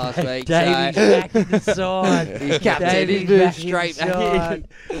there last week. Davy's back to the side. He's captain. He's moved straight back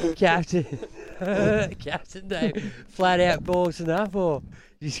in. Captain Dave, flat out balls enough, or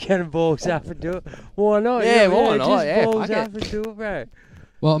just going to balls up and do it? Why not? Yeah, why not? Just Yeah, balls fuck up it. and do it, bro.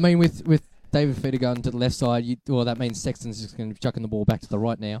 Well, I mean, with David Fafita going to the left side, that means Sexton's just going to be chucking the ball back to the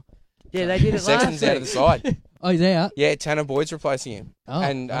right now. Yeah, they did it Sexton's last out of the side. Oh, he's out? Yeah, Tanner Boyd's replacing him. Oh,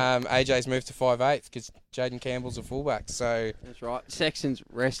 and AJ's moved to 5'8" because Jaden Campbell's a fullback. So that's right. Sexton's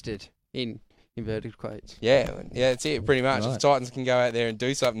rested in inverted quotes. Yeah, that's it, pretty much. Right. If Titans can go out there and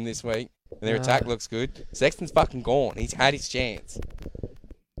do something this week, and their attack looks good, Sexton's fucking gone. He's had his chance.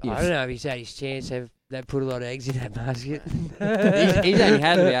 I don't know if he's had his chance. They put a lot of eggs in that basket. he's only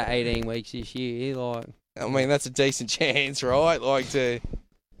had about 18 weeks this year. I mean, that's a decent chance, right? Like to,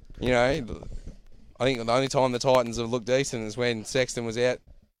 I think the only time the Titans have looked decent is when Sexton was out,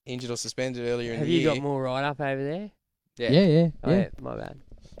 injured or suspended earlier in the year. Have you got more right up over there? Yeah. Oh, yeah, my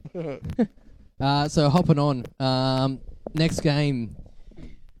bad. So hopping on. Next game.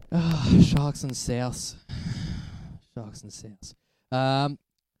 Sharks and Souths.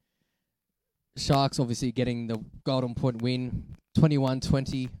 Sharks obviously getting the Golden Point win,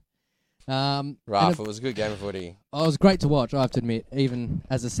 21-20. Rough, it was a good game of footy. Oh, it was great to watch, I have to admit. Even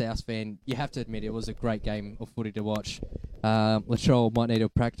as a Souths fan, you have to admit it was a great game of footy to watch. Latrell might need to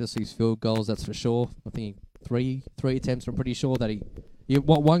practice his field goals, that's for sure. I think three attempts, I'm pretty sure that he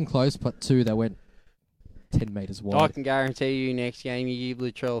one close, but two that went 10 metres wide. I can guarantee you next game you give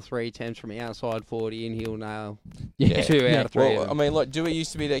Latrell 3 attempts from outside 40 and he'll nail 2 out of 3. Well, I mean, like Dewey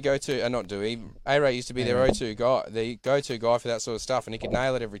used to be their go-to, not Dewey, A-Ray used to be their go-to guy for that sort of stuff, and he could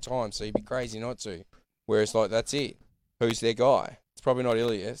nail it every time, so you'd be crazy not to. Whereas, like, that's it. Who's their guy? It's probably not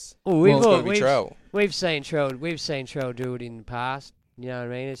Ilias. Well, It's got to be Trell. We've seen Trell do it in the past. You know what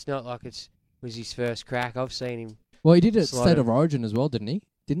I mean? It's not like it was his first crack. I've seen him. Well, he did it at slot State it. of Origin as well, didn't he?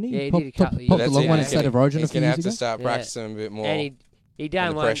 Didn't he? Yeah, he Pop- did a couple of popped years the long one ago. at State of Origin a He's few going to years have to ago. start Yeah. practicing a bit more. And he done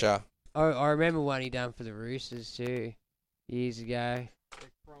under one. pressure. I remember one he done for the Roosters too, years ago.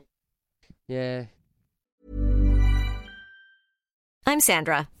 Yeah. I'm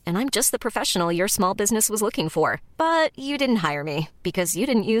Sandra, and I'm just the professional your small business was looking for. But you didn't hire me because you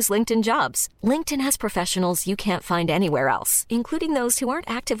didn't use LinkedIn Jobs. LinkedIn has professionals you can't find anywhere else, including those who aren't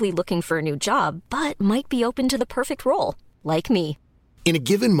actively looking for a new job, but might be open to the perfect role, like me. In a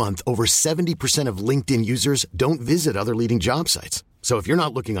given month, over 70% of LinkedIn users don't visit other leading job sites. So if you're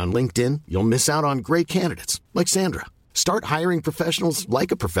not looking on LinkedIn, you'll miss out on great candidates like Sandra. Start hiring professionals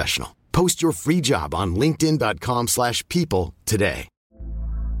like a professional. Post your free job on linkedin.com/people today.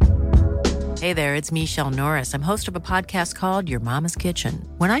 Hey there, it's Michelle Norris. I'm host of a podcast called Your Mama's Kitchen.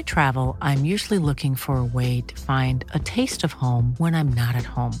 When I travel, I'm usually looking for a way to find a taste of home when I'm not at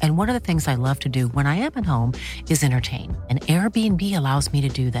home. And one of the things I love to do when I am at home is entertain. And Airbnb allows me to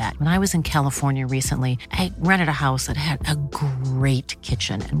do that. When I was in California recently, I rented a house that had a great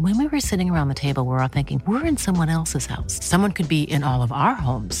kitchen. And when we were sitting around the table, we were all thinking, we're in someone else's house. Someone could be in all of our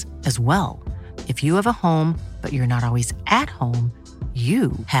homes as well. If you have a home, but you're not always at home,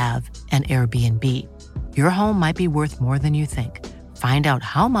 you have an Airbnb. Your home might be worth more than you think. Find out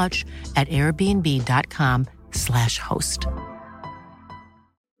how much at airbnb.com/host.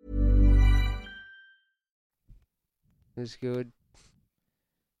 It was good.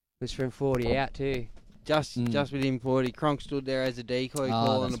 It was from 40 out too. Just within 40, Cronk stood there as a decoy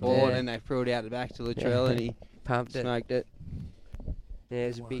call on the that's board, right. and they threw it out the back to Latrell, and he pumped it. smoked it. Yeah, it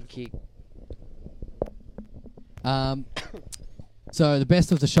was a big kick. So the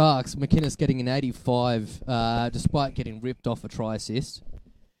best of the Sharks, McInnes getting an 85, despite getting ripped off a try assist.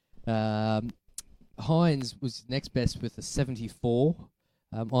 Hines was next best with a 74.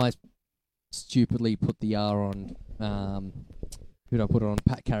 I stupidly put the R on. Who did I put it on?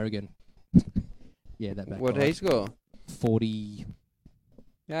 Pat Carrigan. Yeah, that back What guy. did he score? 40.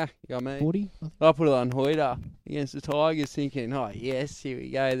 Yeah, you got me. 40? I put it on Hoyter against the Tigers, thinking, oh, yes, here we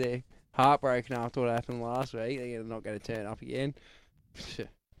go. They're heartbroken after what happened last week. They're not going to turn up again.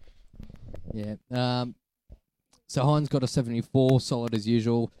 Yeah. So Hines got a 74, solid as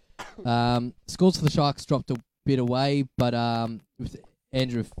usual. Scores for the Sharks dropped a bit away, but with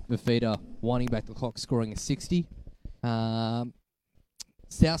Andrew Fafita winding back the clock, scoring a 60. South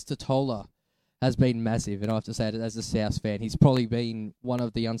Totola has been massive, and I have to say it as a South fan, he's probably been one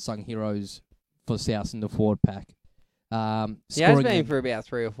of the unsung heroes for South in the forward pack. He has been for about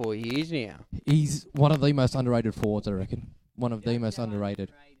 3 or 4 years now. He's one of the most underrated forwards, I reckon. One of the most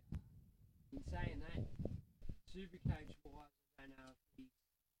underrated. In saying that,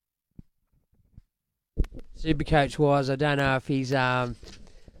 Supercoach-wise, I don't know if he's the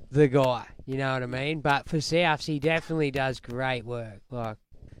guy, you know what I mean? But for Souths, he definitely does great work. Like,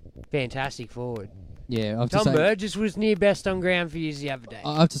 fantastic forward. Yeah, I have to Tom say, Burgess was near best on ground for you the other day.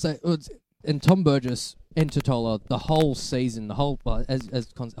 I have to say, and Tom Burgess and Totola, the whole season, the whole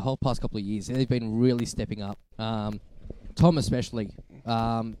past couple of years, they've been really stepping up. Tom especially,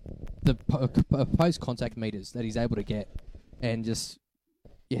 the post-contact meters that he's able to get, and just,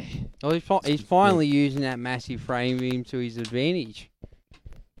 yeah. Well, he's finally using that massive frame of him to his advantage.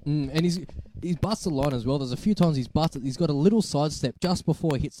 And he's busted the line as well. There's a few times he's busted. He's got a little sidestep just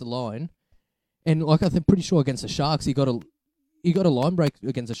before he hits the line, and like I'm pretty sure against the Sharks, he got a line break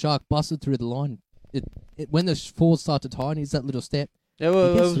against the Shark, busted through the line. When the forwards start to tie, he's that little step. Yeah,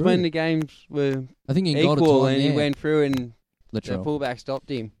 well, it was when the games were I think he equal, got a time, and yeah. he went through, and the Latrell. fullback stopped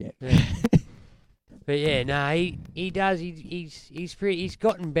him. Yeah. But yeah, no, he does. He's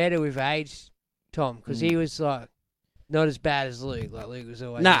gotten better with age, Tom, because he was like not as bad as Luke. Like Luke was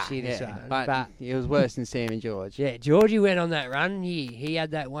always a shit as one, but he was worse than Sam and George. Yeah, Georgie went on that run. He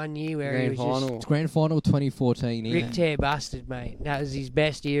had that 1 year where he was just Grand final 2014. Yeah. Rick Tear busted, mate. That was his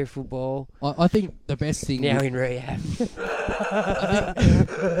best year of football. I think the best thing now in rehab. I think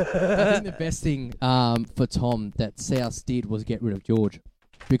the best thing for Tom that South did was get rid of George,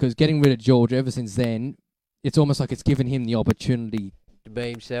 because getting rid of George ever since then, it's almost like it's given him the opportunity to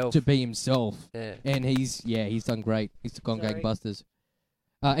be himself. Yeah. And he's done great. He's gone Sorry. gangbusters.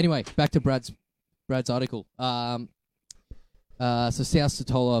 Anyway, back to Brad's article. So South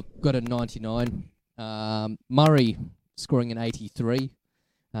Totola got a 99. Murray scoring an 83.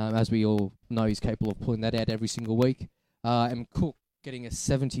 As we all know, he's capable of pulling that out every single week. And Cook getting a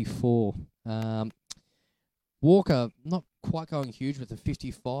 74. Walker not quite going huge with a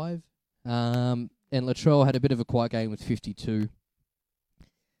 55. And Latrell had a bit of a quiet game with 52.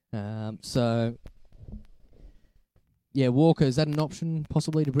 So, yeah, Walker, is that an option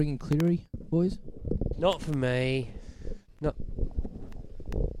possibly to bring in Cleary, boys? Not for me. Not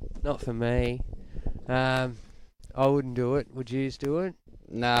for me. I wouldn't do it. Would you do it?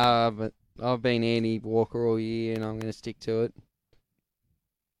 Nah, but I've been Andy Walker all year, and I'm going to stick to it.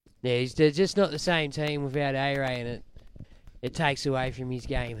 Yeah, they're just not the same team without A-Ray in it. It takes away from his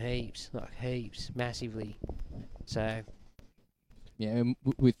game heaps, massively. So, yeah, and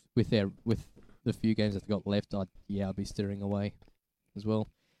with the few games that they've got left, I'd be steering away as well.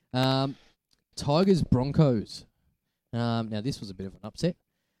 Tigers Broncos. Now this was a bit of an upset.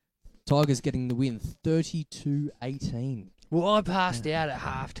 Tigers getting the win, 32-18. Well, I passed out at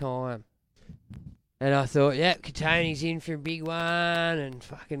half-time. And I thought, yep, Katoni's in for a big one, and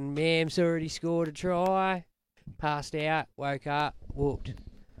fucking Mam's already scored a try. Passed out, woke up, whooped.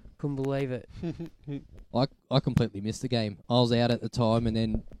 Couldn't believe it. I completely missed the game. I was out at the time, and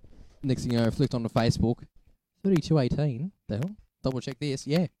then next thing you know, I flicked on the Facebook. 32-18? The hell? Double check this,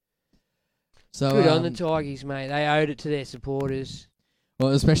 yeah. So good on the Tigers, mate. They owed it to their supporters.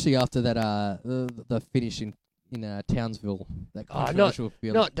 Well, especially after that, the finish in Townsville. That controversial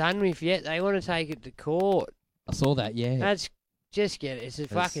field. Not done with yet. They want to take it to court. I saw that, yeah. That's just get it. It's a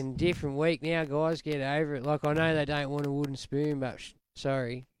fucking different week now, guys. Get over it. Like, I know they don't want a wooden spoon, but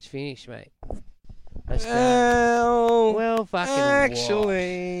sorry, it's finished, mate. Well, fucking.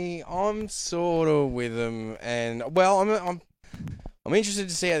 Actually, I'm sort of with them, and I'm interested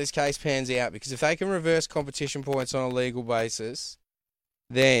to see how this case pans out, because if they can reverse competition points on a legal basis,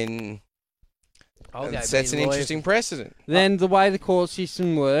 then it sets an interesting precedent. Then the way the court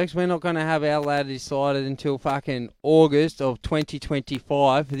system works, we're not going to have our ladder decided until fucking August of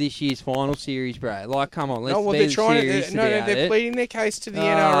 2025 for this year's final series, bro. Like, come on, let's be serious about it. They're pleading their case to the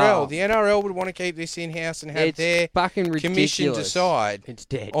NRL. The NRL would want to keep this in-house and have their commission decide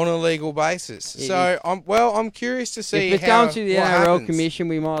on a legal basis. I'm curious to see if it's going to the NRL commission,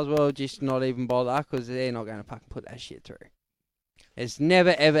 we might as well just not even bother, because they're not going to fucking put that shit through. It's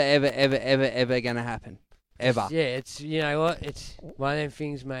never, ever, ever, ever, ever, ever going to happen. Ever. Yeah, you know what? It's one of them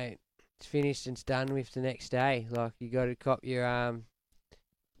things, mate. It's finished and it's done with the next day. Like, you got to cop your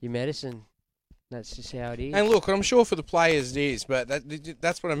medicine. That's just how it is. And look, I'm sure for the players it is, but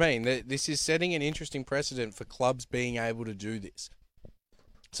that's what I mean. This is setting an interesting precedent for clubs being able to do this.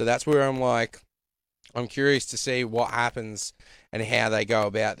 So that's where I'm curious to see what happens and how they go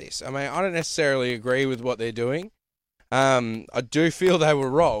about this. I mean, I don't necessarily agree with what they're doing. I do feel they were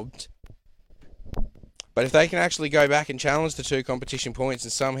robbed, but if they can actually go back and challenge the 2 competition points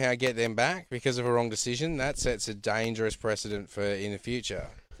and somehow get them back because of a wrong decision, that sets a dangerous precedent for in the future.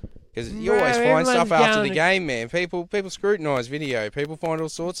 Because you always find stuff after the game, man. People scrutinise video. People find all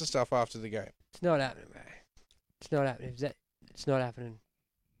sorts of stuff after the game. It's not happening, bro. It's not happening. It's not happening.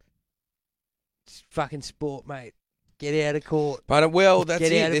 It's fucking sport, mate. Get out of court. But, that's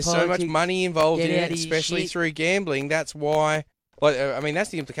it. There's so much money involved in it, especially through gambling. That's why, that's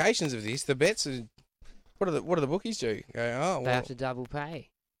the implications of this. The bets are, what do the bookies do? They have to double pay.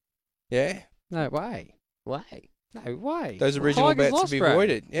 Yeah? No way. No way. Those original bets will be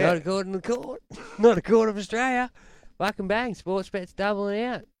voided. Yeah. Not according to the court. Not a court of Australia. Fuck and bang. Sports bets doubling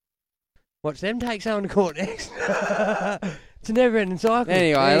out. Watch them take someone to court next. It's a never-ending cycle.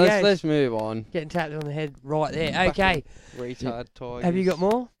 Anyway, let's move on. Getting tapped on the head right there. Okay. Retard Tigers. Have you got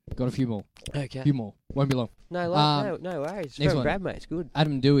more? Got a few more. Okay. A few more. Won't be long. No worries. Next one. Grab, mate. It's good.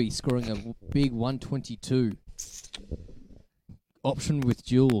 Adam Dewey scoring a big 122. Option with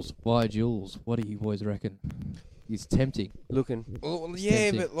Jules. Why Jules? What do you boys reckon? He's tempting. Looking. Well,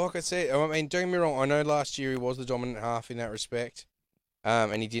 yeah, but like I said, I mean, don't get me wrong. I know last year he was the dominant half in that respect.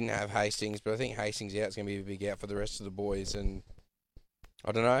 And he didn't have Hastings, but I think Hastings out's going to be a big out for the rest of the boys, and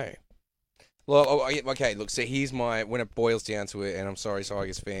I don't know. Well, okay, look, so here's when it boils down to it, and I'm sorry,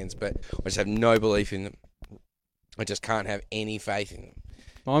 Tigers fans, but I just have no belief in them. I just can't have any faith in them.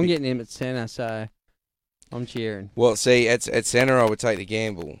 I'm getting him at centre, so I'm cheering. Well, see, at centre, I would take the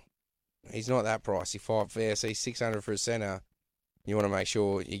gamble. He's not that pricey. See, 600 for a centre. You want to make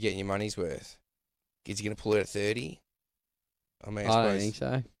sure you're getting your money's worth. Is he going to pull it at 30? I don't think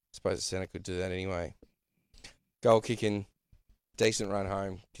so. I suppose the centre could do that anyway. Goal kicking, decent run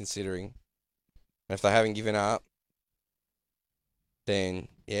home, considering. And if they haven't given up, then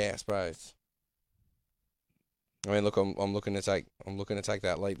yeah, I suppose. I mean, look, I'm looking to take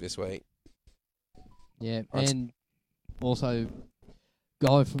that leap this week. Yeah, and also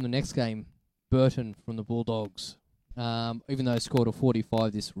guy from the next game, Burton from the Bulldogs. Even though he scored a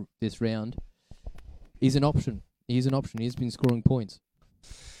 45 this round, he's an option. He's been scoring points.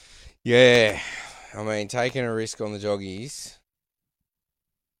 Yeah. I mean, taking a risk on the joggies.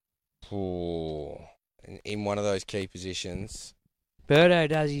 Ooh. In one of those key positions. Birdo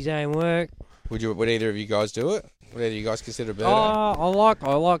does his own work. Would either of you guys do it? Would either of you guys consider Birdo? I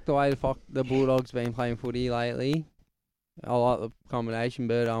like the way the Bulldogs been playing footy lately. I like the combination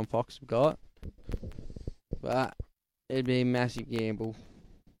Birdo and Fox have got. But it'd be a massive gamble.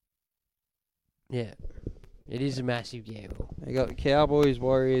 Yeah. It is a massive gamble. They got the Cowboys,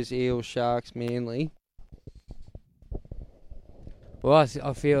 Warriors, Eels, Sharks, Manly. Well,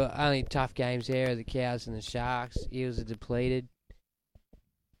 I feel only tough games there are the Cows and the Sharks. Eels are depleted.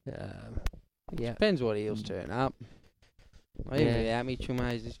 Yeah. Depends what Eels turn up. Even without Mitchell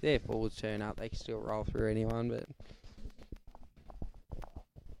Mays, if their forwards turn up, they can still roll through anyone. But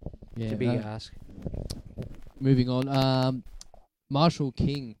it's a big ask. Moving on, Marshall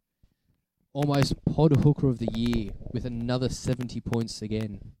King, almost pod hooker of the year with another 70 points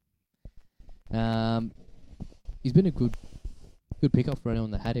again. He's been a good pickup for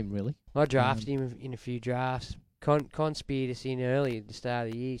anyone that had him, really. I drafted him in a few drafts. Con speared us in early at the start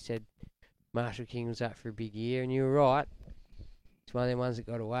of the year. He said Marshall King was up for a big year, and you were right. It's one of them ones that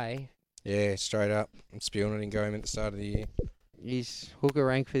got away. Yeah, straight up. I'm spewing it and going at the start of the year. His hooker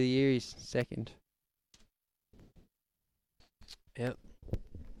rank for the year is second. Yep.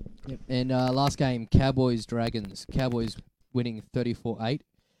 And last game, Cowboys-Dragons. Cowboys winning 34-8.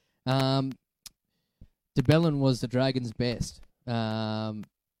 DeBellin was the Dragons' best,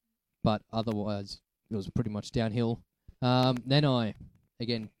 but otherwise it was pretty much downhill. Nanai,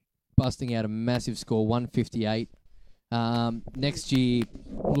 again, busting out a massive score, 158. Next year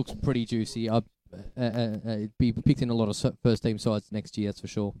looks pretty juicy. It'd be picked in a lot of first-team sides next year, that's for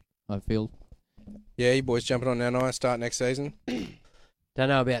sure, I feel. Yeah, you boys jumping on Nanai, start next season? Don't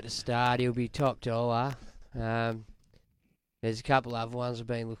know about the start. He'll be top dollar. There's a couple other ones I've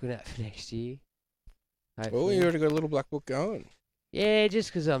been looking at for next year. Hopefully. Well, you already got a little black book going. Yeah, just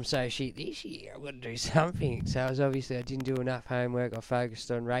because I'm so shit this year, I've got to do something. So I didn't do enough homework. I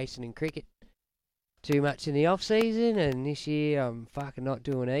focused on racing and cricket too much in the off season, and this year I'm fucking not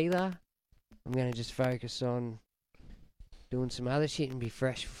doing either. I'm going to just focus on doing some other shit and be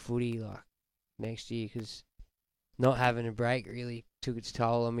fresh for footy like next year, because not having a break really took its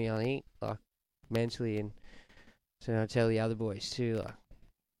toll on me, I think, like mentally, and so I tell the other boys too, like,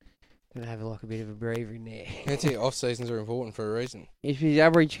 gonna have a bit of a breather in there. That's it. Off seasons are important for a reason. If his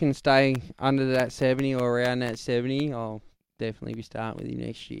average can stay under that 70 or around that 70, I'll definitely be starting with him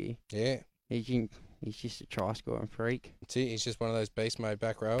next year. Yeah. He's just a try scoring freak. That's it. He's just one of those beast mode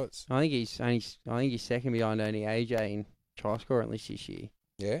back rowers. I think he's second behind only AJ in try scoring list this year.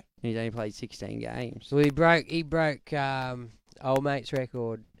 Yeah. And he's only played 16 games. Well, he broke old mate's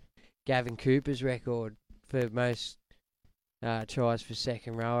record, Gavin Cooper's record for most tries for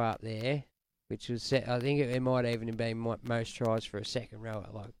second rower up there, which was I think it might even have been most tries for a second rower,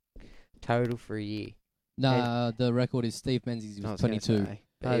 like total for a year. No, the record is Steve Menzies with 22.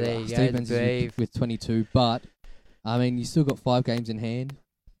 Oh, there you go. Steve Menzies with 22, but I mean, you still got 5 games in hand.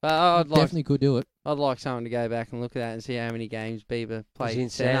 But Definitely could do it. I'd like someone to go back and look at that and see how many games Bieber played in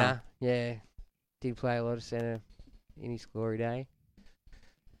centre. Yeah, did play a lot of centre in his glory day.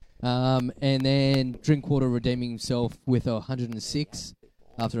 And then Drinkwater redeeming himself with 106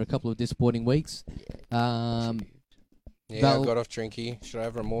 after a couple of disappointing weeks. Yeah, I got off Drinky. Should I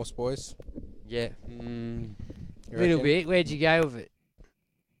have remorse, boys? Yeah. A Little bit. Where'd you go with it,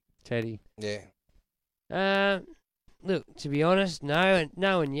 Teddy? Yeah. Look, to be honest, no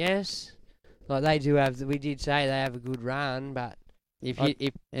and yes. Like they do have, we did say they have a good run, but if you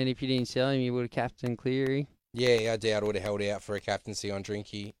didn't sell him, you would have captained Cleary. Yeah, I doubt I would have held out for a captaincy on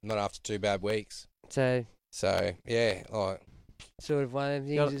Drinky, not after 2 bad weeks. So yeah, like sort of one of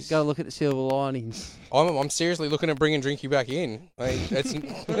them things. Got to look at the silver linings. I'm seriously looking at bringing Drinky back in. I mean, it's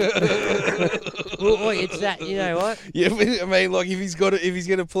well, it's that, you know what? Yeah, I mean, like if he's going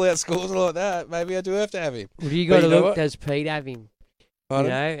to pull out scores like that, maybe I do have to have him. Well, you got to look. Does Pete have him? You know,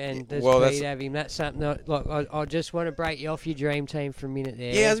 and does Pete have him? That's something that, like, I just want to break you off your dream team for a minute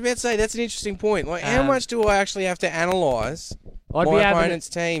there. Yeah, I was about to say, that's an interesting point. Like, how much do I actually have to analyse my opponent's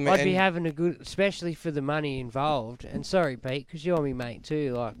team? I'd be having a good, especially for the money involved. And sorry, Pete, because you're my mate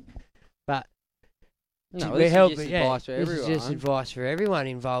too. Like, but no, this is just advice for everyone. This is just advice for everyone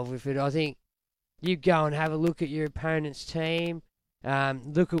involved with it. I think you go and have a look at your opponent's team.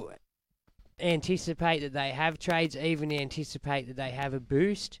 Anticipate that they have trades, even anticipate that they have a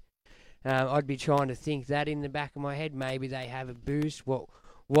boost. I'd be trying to think that in the back of my head. Maybe they have a boost. What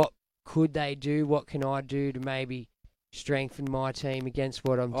could they do? What can I do to maybe strengthen my team against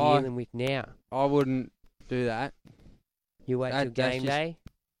what I'm dealing with now? I wouldn't do that. You wait till game day?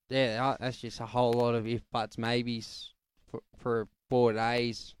 Yeah, that's just a whole lot of if, buts, maybes for 4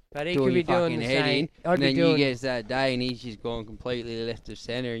 days But he could be doing the same. And then you get that day and he's just gone completely left of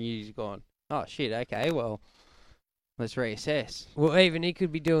centre and you've just gone, oh shit, okay, well, let's reassess. Well, even he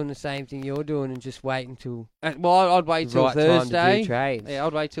could be doing the same thing you're doing and just wait until. Well, I'd wait till right time to Thursday. do trades. Yeah,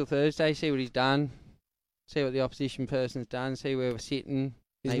 I'd wait till Thursday, see what he's done, see what the opposition person's done, see where we're sitting.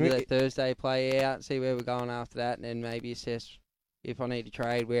 Maybe let Thursday play out, see where we're going after that, and then maybe assess if I need to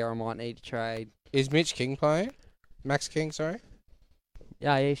trade, where I might need to trade. Is Mitch King playing? Max King, sorry?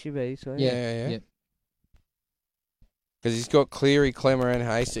 Yeah, he should be. So Yeah. Because he's got Cleary, Clemmer, and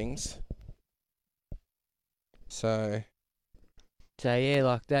Hastings. So yeah,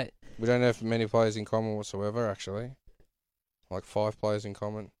 like that. We don't have many players in common whatsoever, actually. Like 5 players in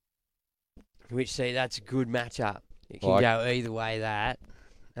common. Which, see, that's a good matchup. It can Like- go either way, that.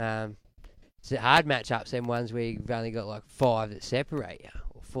 It's a hard matchups, them ones where you've only got like 5 that separate you,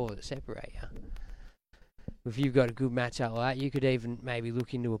 or 4 that separate you. If you've got a good matchup like that, you could even maybe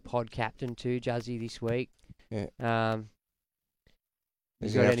look into a pod captain too, Juzzy, this week. Yeah. You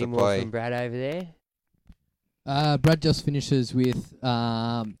got any more from Brad over there? Brad just finishes with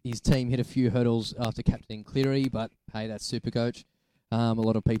his team hit a few hurdles after captaining Cleary, but hey, that's Supercoach. A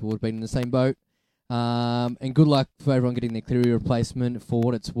lot of people would have been in the same boat. And good luck for everyone getting their Cleary replacement. For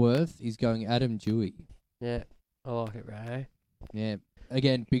what it's worth, he's going Adam Dewey. Yeah, I like it, Brado. Yeah.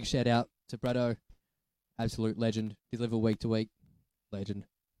 Again, big shout out to Brado. Absolute legend. Deliver week to week. Legend.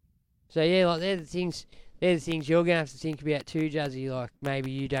 So yeah, like they're the things you're gonna have to think about too, Juzzy. Like maybe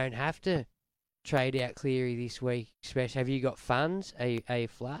you don't have to trade out Cleary this week. Especially, have you got funds? Are you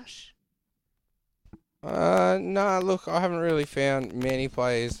flush? No, look, I haven't really found many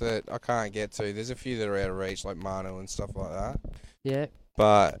players that I can't get to. There's a few that are out of reach, like Manu and stuff like that. Yeah.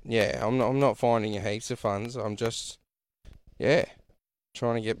 But yeah, I'm not finding a heaps of funds. I'm just,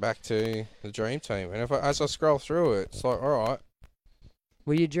 trying to get back to the dream team. And as I scroll through it, it's like, all right.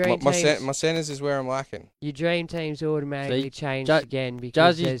 Well, your dream my centres is where I'm lacking. Your dream team's automatically changed again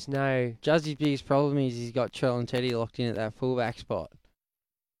because there's no. Juzzy's biggest problem is he's got Trell and Teddy locked in at that fullback spot.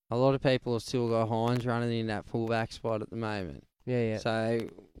 A lot of people have still got Hines running in that fullback spot at the moment. Yeah. So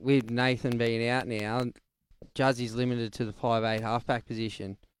with Nathan being out now, Juzzy's limited to the 5'8" halfback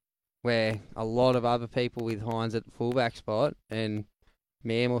position, where a lot of other people with Hines at the fullback spot and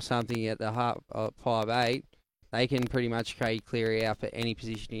Mam or something at the 5'8", they can pretty much trade Cleary out for any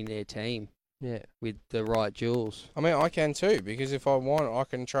position in their team. Yeah. With the right duels. I mean, I can too, because if I want, I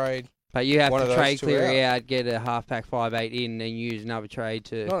can trade. But you have one to of trade those two Cleary out, get a halfback 5'8" in, and then use another trade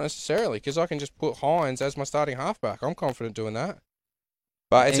to. Not necessarily, because I can just put Hines as my starting halfback. I'm confident doing that.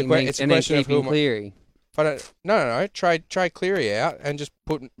 But it's a question of who Cleary. No. Trade Cleary out and just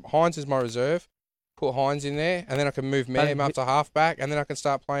put Hines as my reserve. Put Hines in there, and then I can move Mam up to halfback, and then I can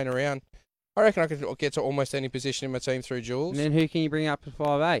start playing around. I reckon I can get to almost any position in my team through duels. And then who can you bring up to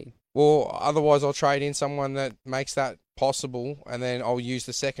 5'8"? Well, otherwise I'll trade in someone that makes that possible, and then I'll use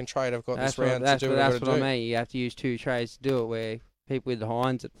the second trade I've got this round to do what I've got to do. That's what I mean. You have to use 2 trades to do it, where people with the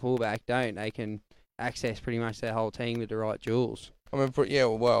Hines at fullback don't. They can access pretty much their whole team with the right duels. I mean,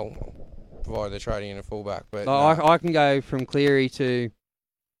 provided they're trading in a fullback. But I can go from Cleary to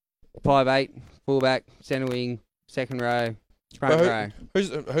 5'8", fullback, centre wing, second row, front row.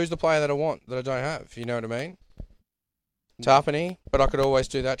 Who's the player that I want that I don't have? You know what I mean? Tarpany, but I could always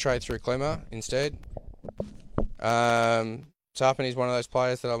do that trade through Clemmer instead. Tarpany's one of those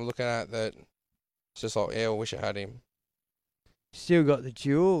players that I'm looking at that it's just like, I wish I had him. Still got the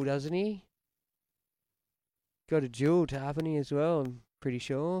duel, doesn't he? Got a duel, Tarpany as well, I'm pretty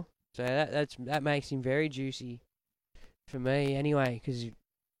sure. So that makes him very juicy for me anyway, because,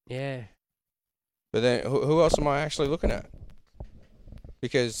 yeah. But then who else am I actually looking at?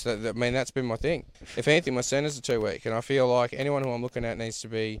 Because, that's been my thing. If anything, my centres are too weak, and I feel like anyone who I'm looking at needs to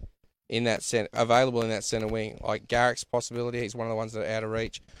be in that available in that centre wing. Like Garrick's possibility, he's one of the ones that are out of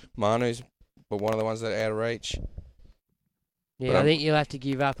reach. Manu's one of the ones that are out of reach. Yeah, I think you'll have to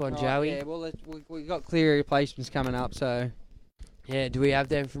give up on Joey. Yeah, well, we've got clear replacements coming up, so. Yeah, do we have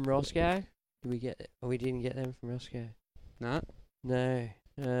them from Roscoe? We didn't get them from Roscoe. No.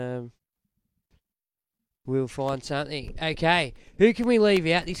 We'll find something. Okay, who can we leave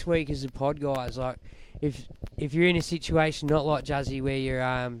out this week as the pod guys? Like, if you're in a situation not like Juzzy where your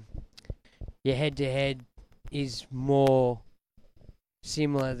head to head is more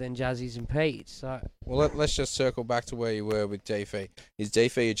similar than Juzzy's and Pete's. So let's just circle back to where you were with DF. Is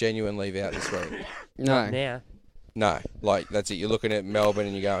DF a genuine leave out this week? No. Not now. No, like that's it. You're looking at Melbourne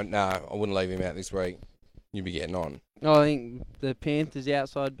and you're going, no, I wouldn't leave him out this week. You'd be getting on. I think the Panthers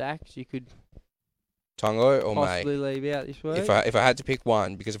outside backs you could. Tongo or possibly May? Leave out this week. If I had to pick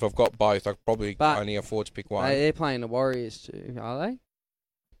one, because if I've got both, I could probably only afford to pick one. They're playing the Warriors too, are they?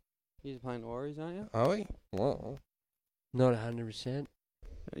 You're playing the Warriors, aren't you? Are we? Well, Not 100%.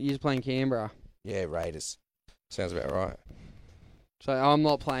 You're playing Canberra. yeah, Raiders. Sounds about right. So I'm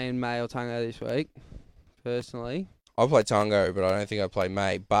not playing May or Tungo this week, personally. I play Tongo, but I don't think I play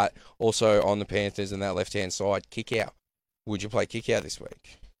May. But also on the Panthers and that left-hand side, kick out. Would you play kick out this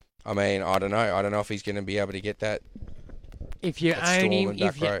week? I mean, I don't know. I don't know if he's going to be able to get that. If you that own him, Storm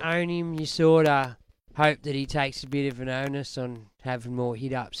and back row. you sort of hope that he takes a bit of an onus on having more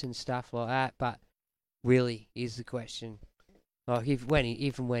hit-ups and stuff like that. But really is the question. Like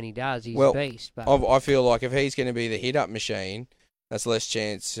even when he does, he's a beast. But I feel like if he's going to be the hit-up machine, that's less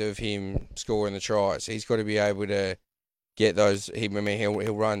chance of him scoring the tries. He's got to be able to get those.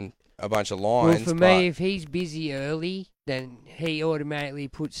 He'll run a bunch of lines. Well, for me, if he's busy early, then he automatically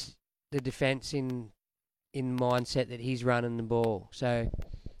puts the defence in the mindset that he's running the ball. So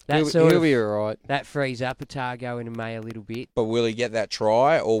he'll be all right. That frees up Otago and May a little bit. But will he get that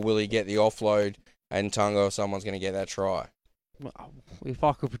try, or will he get the offload and Tungo or someone's going to get that try? If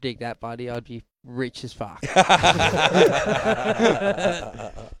I could predict that, buddy, I'd be rich as fuck. Thanks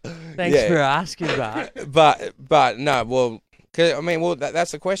for asking, but no, well,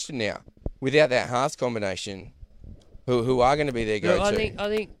 that's the question now. Without that halves combination, who are going to be their go-to? I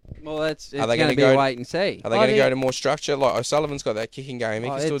think. Well, it's are they going to be a wait and see. Are they going to go to more structure? Like O'Sullivan's got that kicking game. He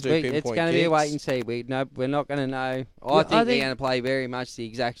can still do pinpoint kicks. It's going to be a wait and see. We're not going to know. I think they're going to play very much the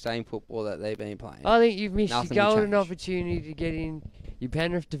exact same football that they've been playing. I think you've missed Nothing your will golden change. opportunity to get in your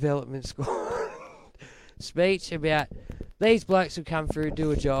Penrith development squad speech about these blokes will come through,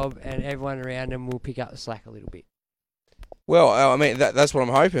 do a job, and everyone around them will pick up the slack a little bit. Well, I mean, that's what I'm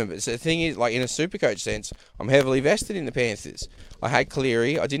hoping. But the thing is, like in a Supercoach sense, I'm heavily vested in the Panthers. I had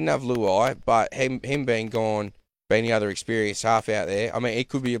Cleary. I didn't have Luai, but him being gone, being the other experienced half out there, I mean, it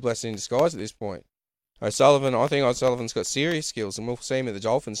could be a blessing in disguise at this point. O'Sullivan, I think O'Sullivan's got serious skills, and we'll see him at the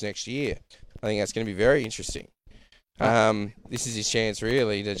Dolphins next year. I think that's going to be very interesting. This is his chance,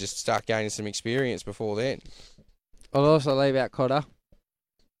 really, to just start gaining some experience before then. I'll also leave out Cotter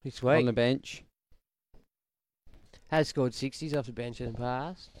this week on the bench. Has scored 60s off the bench in the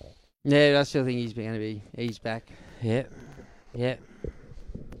past. Yeah, I still think he's going to be. He's back. Yep.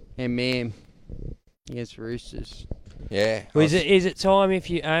 And Mam against Roosters. Yeah. Well, is it time if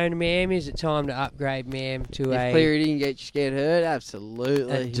you own Mam? Is it time to upgrade Mam to if Cleary didn't get hurt,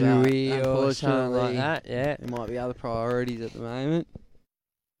 absolutely. A Dewey or something Unfortunately, like that? Yeah. There might be other priorities at the moment.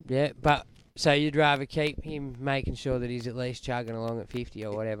 Yeah, but so you'd rather keep him making sure that he's at least chugging along at 50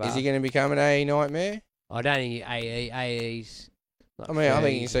 or whatever. Is he going to become an AE nightmare? I don't think AE's. I mean, I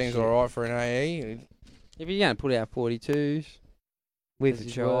think he seems all right for an AE. If you're going to put out 42s with a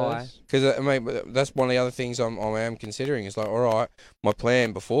try. Because, I mean, that's one of the other things I am considering. Is like, all right, my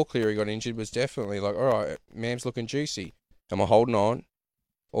plan before Cleary got injured was definitely like, all right, Mam's looking juicy. Am I holding on?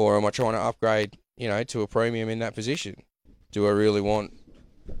 Or am I trying to upgrade, to a premium in that position? Do I really want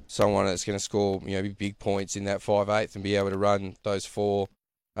someone that's going to score, big points in that 5/8 and be able to run those four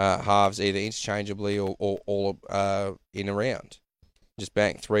halves either interchangeably or all in a round? Just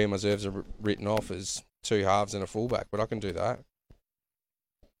bang, 3 of my reserves are written off as 2 halves and a fullback, but I can do that.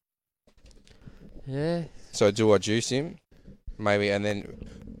 Yeah. So do I juice him? Maybe, and then...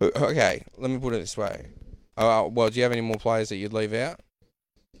 Okay, let me put it this way. Well, do you have any more players that you'd leave out?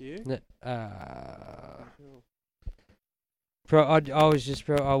 Do you?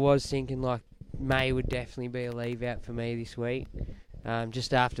 I was thinking like May would definitely be a leave out for me this week.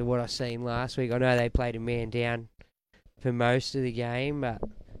 Just after what I seen last week. I know they played a man down for most of the game, but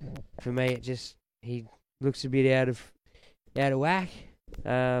for me he looks a bit out of whack.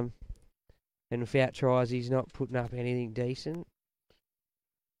 And without tries, he's not putting up anything decent.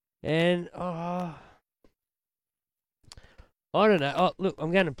 And I don't know. Oh, look,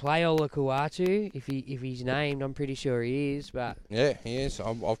 I'm going to play Ola Kawatu if he's named. I'm pretty sure he is, but yeah, he is.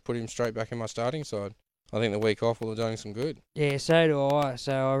 I've put him straight back in my starting side. I think the week off will have done him some good. Yeah, so do I.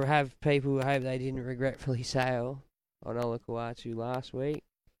 So I have people who hope they didn't regretfully sail on Ola Kawatu last week.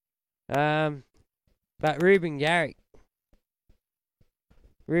 But Ruben Garrick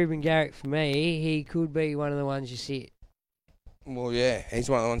for me, he could be one of the ones you sit. Well, yeah, he's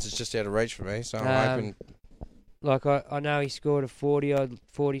one of the ones that's just out of reach for me. So I'm hoping. Like I know he scored a 40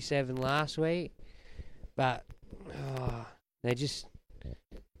 47 last week, but they just.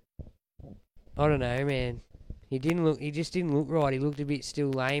 I don't know, man. He just didn't look right. He looked a bit still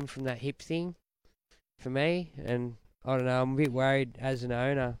lame from that hip thing for me. And I don't know, I'm a bit worried as an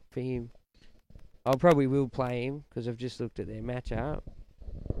owner for him. I probably will play him because I've just looked at their matchup.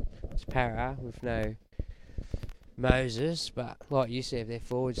 It's Para with no Moses. But like you said, if their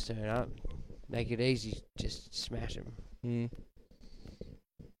forwards turn up, they could easily just smash them.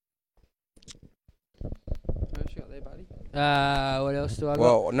 What else do I got?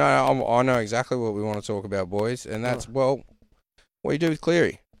 Well, no, I know exactly what we want to talk about, boys, and that's, what you do with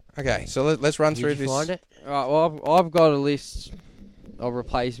Cleary. Okay, so let's run through this. Find it? Right, well, I've got a list of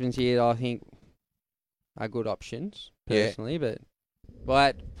replacements here that I think are good options, personally. But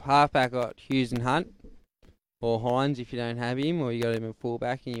at halfback, got Hughes and Hunt, or Hines if you don't have him, or you got him at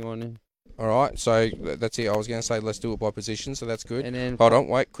fullback and you want to... All right, so that's it. I was going to say let's do it by position, so that's good. And then hold on,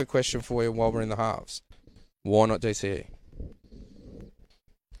 wait. Quick question for you while we're in the halves. Why not DCE?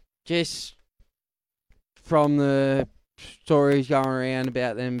 Just from the stories going around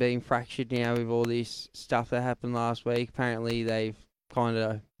about them being fractured now with all this stuff that happened last week. Apparently they've kind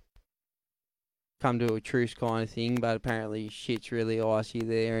of come to a truce kind of thing, but apparently shit's really icy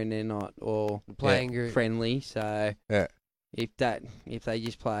there and they're not all playing friendly. So if that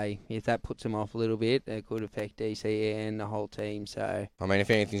puts them off a little bit, it could affect DCE and the whole team. So I mean, if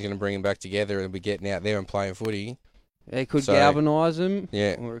anything's going to bring them back together, it'll be getting out there and playing footy. It could galvanise them,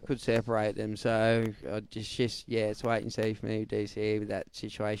 yeah, or it could separate them. So it's wait and see for me with DCE with that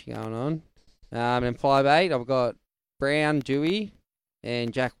situation going on. And 5'8", I've got Brown, Dewey,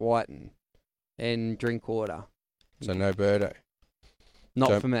 and Jack Whiten, and Drinkwater. So no Birdo.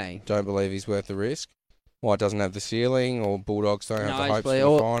 Not for me. Don't believe he's worth the risk. Why, it doesn't have the ceiling, or Bulldogs don't have the hopes for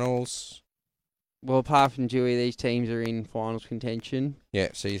the finals? Well, apart from Dewey, these teams are in finals contention. Yeah,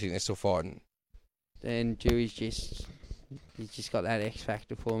 so you think they're still fighting? And Dewey's he's just got that X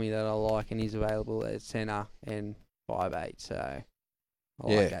factor for me that I like, and he's available at centre and 5'8", so I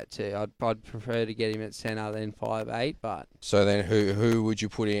like that too. I'd prefer to get him at centre than 5'8", but... So then who would you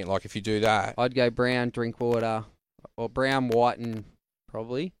put in, like if you do that? I'd go Brown, Drinkwater, or Brown, Whiten,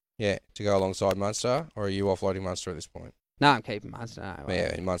 probably. Yeah, to go alongside Munster, or are you offloading Munster at this point? No, I'm keeping Munster. No way.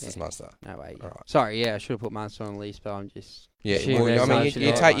 Yeah, Munster's Munster. No way. All right. Sorry, I should have put Munster on the list, but I'm just... Yeah, well, I mean,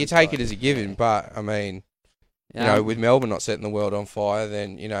 you take it as a given, but, I mean, you know, with Melbourne not setting the world on fire,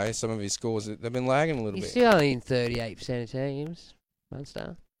 then, you know, some of his scores, they've been lagging a little bit. He's still only in 38% of teams,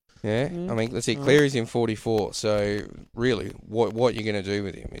 Munster. Yeah, I mean, let's see, Cleary's in 44, so really, what you're going to do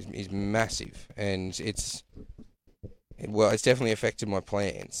with him is massive, and it's definitely affected my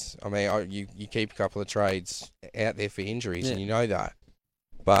plans. I mean, you keep a couple of trades out there for injuries, and you know that.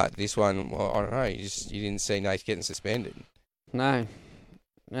 But this one, well, I don't know, you didn't see Nath getting suspended. No.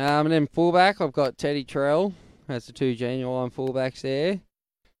 And then fullback, I've got Teddy Terrell. That's the two genuine fullbacks there.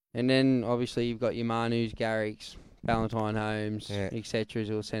 And then, obviously, you've got your Manus, Garricks, Valentine Holmes, etc.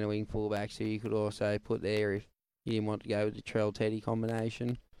 as all centre wing fullbacks who you could also put there if you didn't want to go with the Terrell-Teddy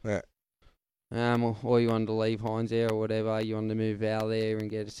combination. Yeah. Or you wanted to leave Hines there or whatever. You wanted to move Val there and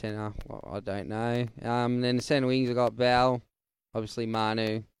get a centre. Well, I don't know. And then the centre wings, I've got Val, obviously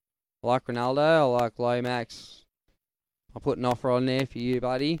Manu. I like Ronaldo. I like Lomax. I'll put an offer on there for you,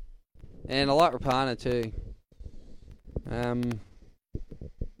 buddy. And I like Rapana too.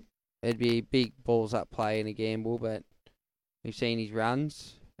 It'd be big balls up play in a gamble, but we've seen his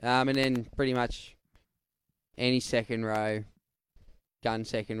runs. And then pretty much any second row, gun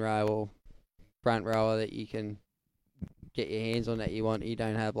second row or front rower that you can get your hands on that you want. You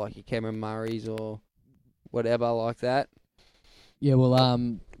don't have like your Cameron Murrays or whatever like that. Yeah, well,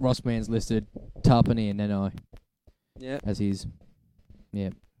 Rossman's listed Tarpany and Nenai. Yeah. As his. Yeah.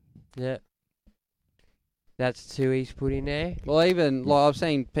 Yeah. That's two he's put in there. Well, even like I've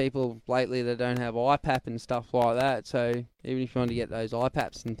seen people lately that don't have IPAP and stuff like that. So even if you want to get those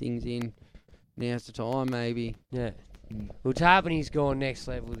IPAPs and things in, now's the time maybe. Yeah. Well, Tarpany's gone next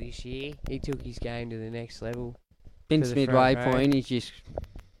level this year. He took his game to the next level. Since midway point, he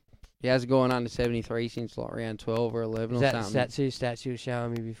hasn't gone under 73 since like round 12 or 11 or something. That's two stats you were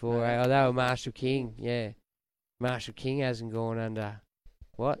showing me before. Oh, they were Marshall King. Yeah. Marshall King hasn't gone under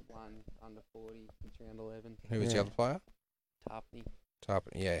what? One under 40 since round 11. Who was the other player?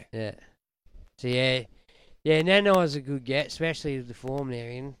 Tarpany, yeah. Yeah. So, yeah, Nanai's a good get, especially with the form they're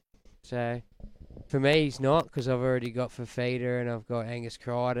in. So, for me, he's not, because I've already got Fafita and I've got Angus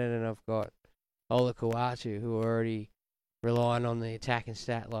Crichton and I've got Ola Kawatu, who are already relying on the attacking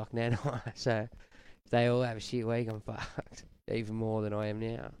stat like Nanai. So, if they all have a shit week, I'm fucked. Even more than I am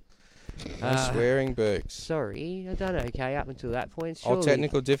now. No swearing, Bergs. Sorry, I've done okay up until that point. Surely,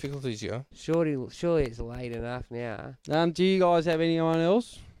 technical difficulties, yeah. Surely it's late enough now. Do you guys have anyone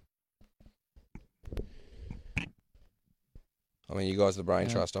else? I mean, you guys are the brain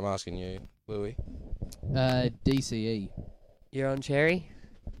trust. I'm asking you, Louis. DCE. You're on Cherry?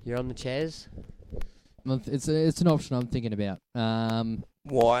 You're on the Ches? It's an option I'm thinking about.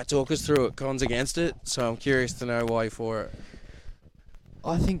 Why? Talk us through it. Con's against it, so I'm curious to know why you're for it.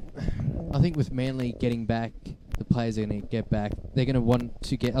 I think with Manly getting back, the players are going to get back. They're going to want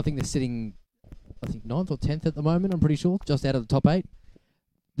to get... I think they're sitting I think 9th or 10th at the moment. I'm pretty sure, just out of the top 8.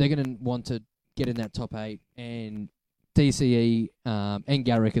 They're going to want to get in that top 8, and DCE and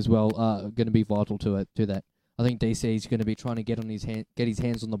Garrick as well are going to be vital to that. I think DCE is going to be trying to get his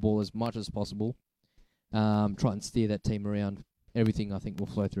hands on the ball as much as possible. Try and steer that team around. Everything I think will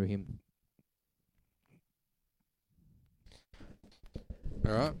flow through him.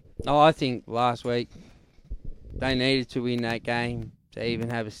 All right. Oh, I think last week they needed to win that game to even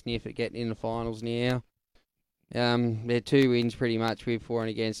have a sniff at getting in the finals now. They're 2 wins pretty much with for and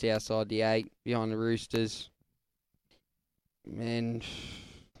against outside the 8 behind the Roosters. And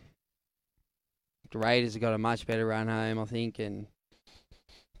the Raiders have got a much better run home, I think, and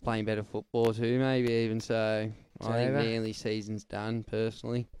playing better football too, maybe even. So I think Manly season's done,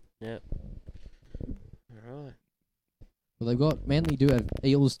 personally. Yep. All right. Well, Manly do have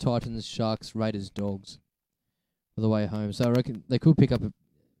Eels, Titans, Sharks, Raiders, Dogs for the way home. So I reckon they could pick up,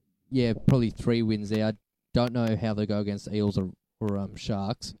 probably 3 wins there. I don't know how they go against Eels or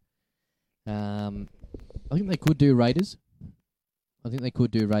Sharks. I think they could do Raiders.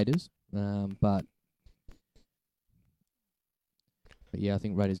 But yeah, I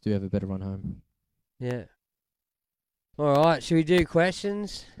think Raiders do have a better run home. Yeah. All right, should we do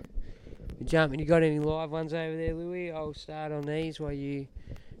questions? You got any live ones over there, Louis? I'll start on these while you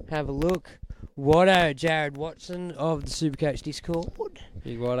have a look. Watto, Jared Watson of the Supercoach Discord.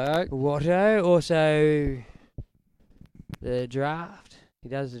 Big Watto. Watto, also the draft. He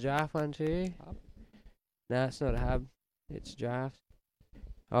does the draft one too. No, it's not a hub. It's a draft.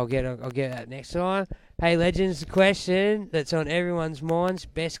 I'll get that next time. Hey, Legends, the question that's on everyone's minds: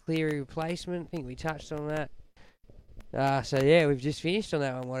 best Cleary replacement. I think we touched on that. So yeah, we've just finished on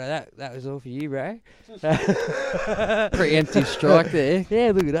that one. That was all for you, bro. Preemptive strike there.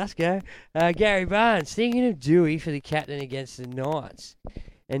 Yeah, look at us go. Gary Barnes, thinking of Dewey for the captain against the Knights,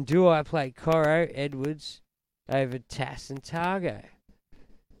 and do I play Coro Edwards over Tass and Targo?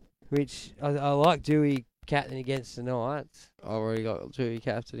 Which I like Dewey captain against the Knights. I already got Dewey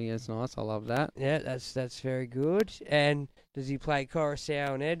captain against the Knights. I love that. Yeah, that's very good. And does he play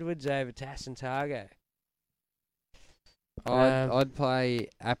Coruscant and Edwards over Tass and Targo? I'd play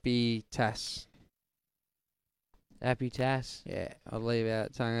Appy Tass. Appy Tass? Yeah, I'd leave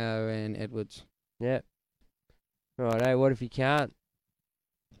out Tango and Edwards. Yep. Righto, what if he can't?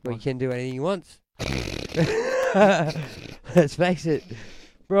 Well, he can do anything he wants. Let's face it.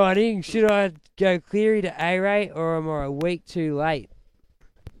 Brian, should I go Cleary to A-Ray or am I a week too late?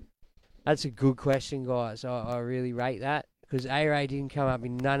 That's a good question, guys. I really rate that because A-Ray didn't come up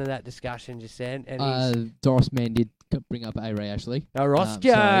in none of that discussion just then. And Doris Mann did bring up A-Ray, actually. Oh,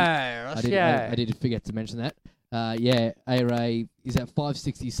 Roscoe! I did forget to mention that. A-Ray is at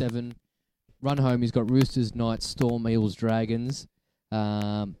 567. Run home, he's got Roosters, Knights, Storm, Eels, Dragons.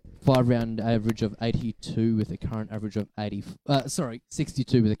 5-round average of 82 with a current average of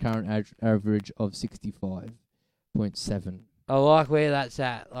 62 with a current average of 65.7. I like where that's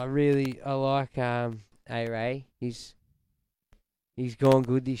at. I like A-Ray. He's gone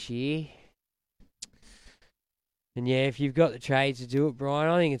good this year. And yeah, if you've got the trades to do it, Brian,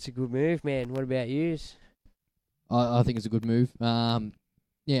 I think it's a good move, man. What about yous? I think it's a good move. As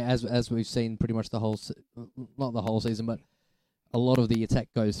we've seen pretty much not the whole season, but a lot of the attack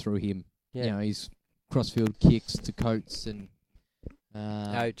goes through him. Yeah. You know, he's crossfield kicks to Coates and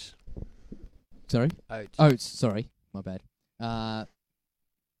Oates. Sorry? Oates, sorry. My bad. A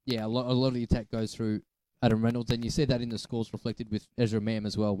lot of the attack goes through Adam Reynolds, and you see that in the scores reflected with Ezra Mam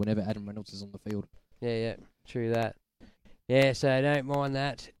as well whenever Adam Reynolds is on the field. Yeah, true that. Yeah, so I don't mind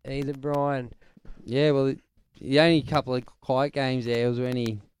that either, Brian. Yeah, well, the only couple of quiet games there was when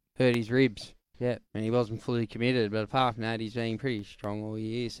he hurt his ribs. Yeah. And he wasn't fully committed, but apart from that, he's been pretty strong all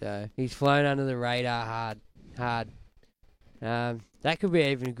year, so... He's flown under the radar hard. That could be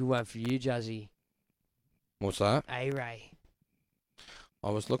even a good one for you, Juzzy. What's that? A-Ray.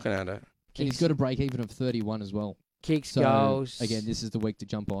 I was looking at it. And he's got a break even of 31 as well. Kicks, goals. Again, this is the week to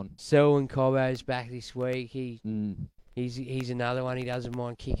jump on. Selwyn Cobbo's back this week. He's another one he doesn't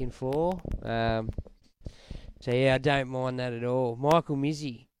mind kicking for. I don't mind that at all. Michael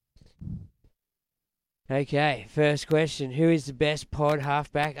Mizzy. Okay, first question. Who is the best pod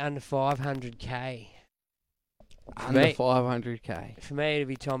halfback under 500k? Under 500k? For me, it'd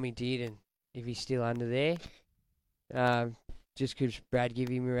be Tommy Dearden, if he's still under there. Just because Brad gave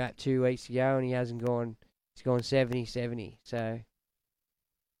him a rap 2 weeks ago and he hasn't gone... He's gone 70-70. So,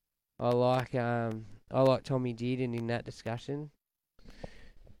 I like Tommy Dearden in that discussion.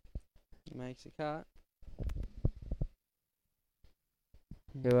 He makes a cut.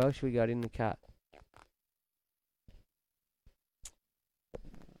 Who else we got in the cut?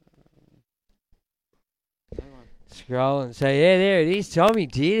 Scrolling. So, yeah, there it is. Tommy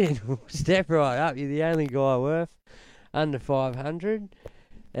did. Step right up. You're the only guy worth under 500.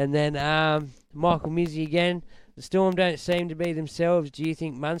 And then Michael Mizzy again. The Storm don't seem to be themselves. Do you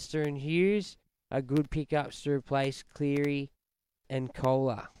think Munster and Hughes are good pickups to replace Cleary and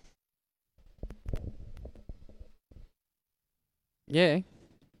Kohler? Yeah.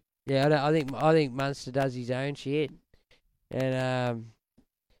 Yeah, I think Munster does his own shit. And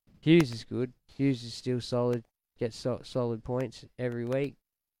Hughes is good. Hughes is still solid. Gets solid points every week.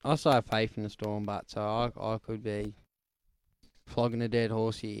 I still have faith in the Storm, but so I could be flogging a dead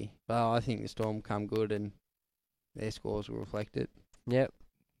horse here. But I think the Storm come good and their scores will reflect it. Yep.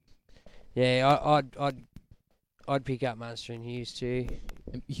 Yeah, I'd pick up Munster and Hughes too.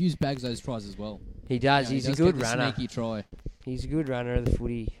 And Hughes bags those tries as well. He does. You know, He's he a does good get the runner. sneaky try. He's a good runner of the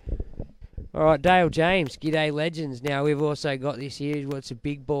footy. All right, Dale James, G'day Legends. Now we've also got this here. What's a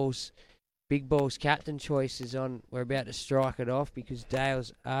Big Balls captain choices on? We're about to strike it off because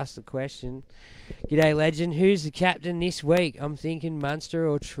Dale's asked the question. G'day Legend, who's the captain this week? I'm thinking Munster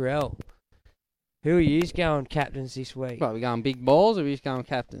or Trell. Who are you going captains this week? Well, we going big balls or we just going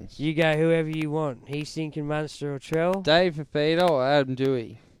captains? You go whoever you want. He's thinking Munster or Trell. Dave Fafita or Adam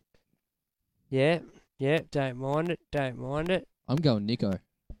Dewey? Yeah, don't mind it. I'm going Nico.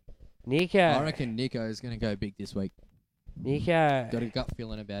 Nico. I reckon Nico is going to go big this week. Nico. Got a gut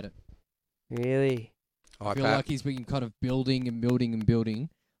feeling about it. Really? I feel like he's been kind of building and building and building.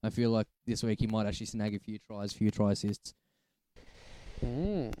 I feel like this week he might actually snag a few try assists.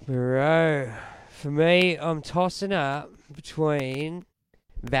 Bro, for me, I'm tossing up between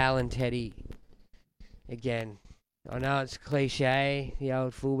Val and Teddy. Again, I know it's cliche, the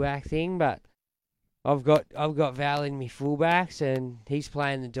old fullback thing, but I've got Val in my fullbacks, and he's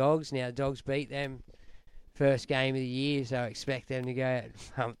playing the Dogs now. The Dogs beat them first game of the year, so I expect them to go out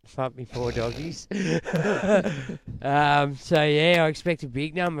pump me poor doggies. So yeah, I expect a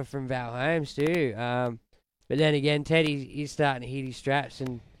big number from Val Holmes too. But then again, Teddy is starting to hit his straps,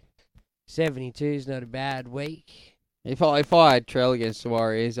 and 72 is not a bad week. If I had Trell against the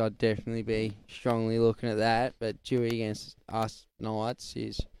Warriors, I'd definitely be strongly looking at that. But Dewey against us Knights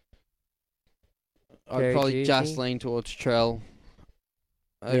is... I'd probably just lean towards Trell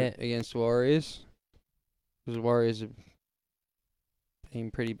against the Warriors. Because the Warriors have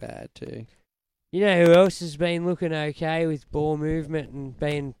been pretty bad too. You know who else has been looking okay with ball movement and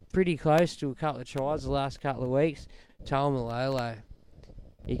been pretty close to a couple of tries the last couple of weeks? Taumalolo.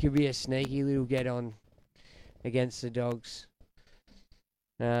 He could be a sneaky little get on against the Dogs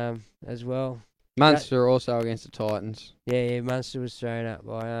as well. Munster also against the Titans. Yeah, Munster was thrown up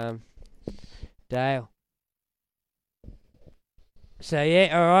by Dale. So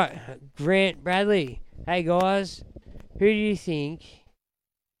yeah, all right. Grant Bradley. Hey guys, who do you think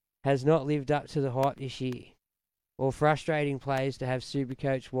has not lived up to the hype this year, or frustrating players to have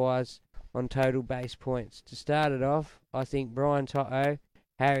Supercoach wise on total base points? To start it off, I think Brian Toto,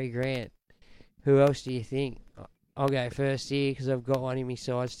 Harry Grant. Who else do you think? I'll go first here because I've got one in my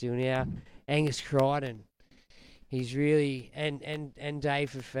side still now. Angus Crichton. He's really and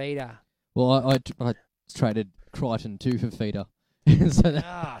Dave Fafita. Well, I traded Crichton to Fafita.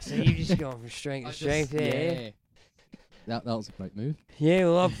 So you've just gone from strength to strength there. Yeah. That was a great move. Yeah,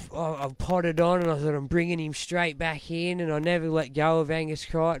 well, I've potted on and I thought I'm bringing him straight back in, and I never let go of Angus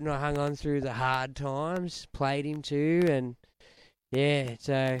Crichton. I hung on through the hard times, played him too, and yeah,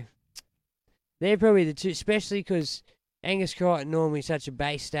 so they're probably the two, especially because Angus Crichton normally such a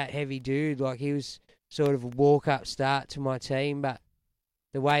base stat heavy dude. Like, he was sort of a walk-up start to my team, but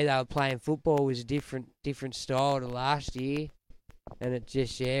the way they were playing football was a different style to last year, and it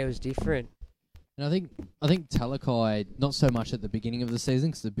just, it was different. And I think Talakai, not so much at the beginning of the season,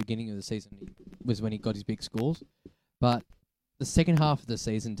 because the beginning of the season was when he got his big scores, but the second half of the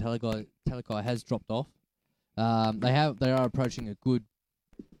season, Talakai has dropped off. They are approaching a good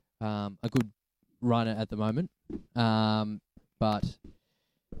run at the moment, but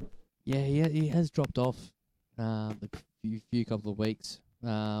yeah, he has dropped off the few couple of weeks.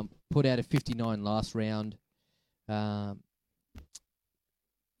 Put out a 59 last round.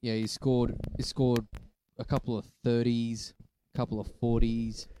 Yeah, he scored a couple of 30s, a couple of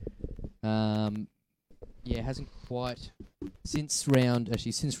 40s. Yeah, hasn't quite since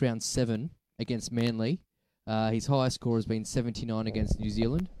round 7 against Manly. His highest score has been 79 against New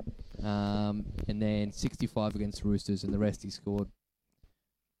Zealand, and then 65 against Roosters, and the rest he scored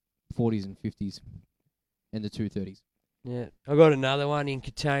 40s and 50s, and the 230s. Yeah, I got another one in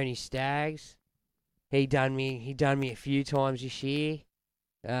Katoni Staggs. He done me a few times this year.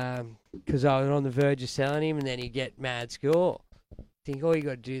 Because I was on the verge of selling him, and then he'd get mad score. think all you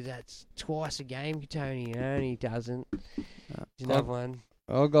got to do that's twice a game, Tony, and he doesn't. There's another one.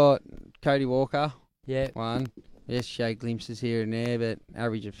 I got Cody Walker. Yeah. One. Yes, showed glimpses here and there, but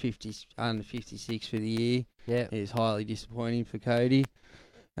average of 50, under 56 for the year. Yeah. Is highly disappointing for Cody.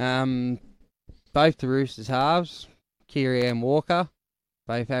 Both the Roosters halves, Keary and Walker,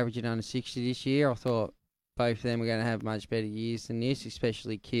 both averaging under 60 this year. I thought both of them were going to have much better years than this,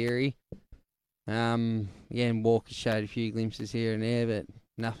 especially Keary. Again, Walker showed a few glimpses here and there, but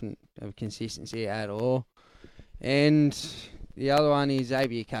nothing of consistency at all. And the other one is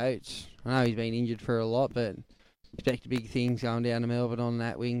Xavier Coates. I know he's been injured for a lot, but expect big things going down to Melbourne on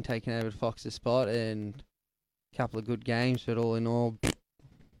that wing, taking over Fox's spot, and a couple of good games, but all in all...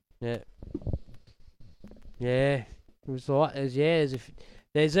 Yeah. Yeah. It was like,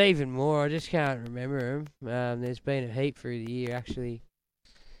 there's even more. I just can't remember them. There's been a heap through the year, actually.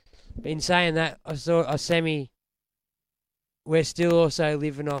 In saying that, I saw a semi... We're still also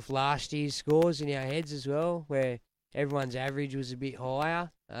living off last year's scores in our heads as well, where everyone's average was a bit higher.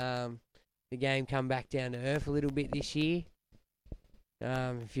 The game come back down to earth a little bit this year,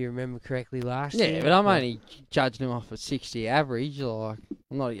 if you remember correctly last year. Yeah, but I'm only judging them off a 60 average. Like,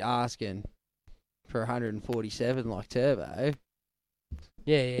 I'm not asking for 147 like Turbo.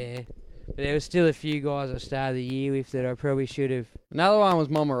 Yeah. But there was still a few guys I started the year with that I probably should have. Another one was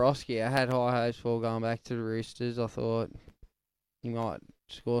Momorowski. I had high hopes for going back to the Roosters. I thought he might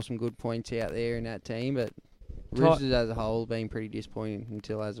score some good points out there in that team, but Roosters as a whole been pretty disappointing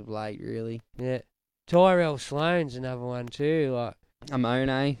until as of late, really. Yeah. Tyrell Sloan's another one too. Like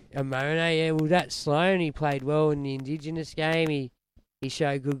Amone, yeah. Well, that Sloan, he played well in the Indigenous game. He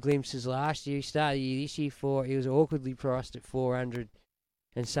showed good glimpses last year. He started the year this year he was awkwardly priced at 400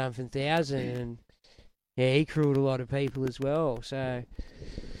 and something thousand, and yeah, he crewed a lot of people as well. So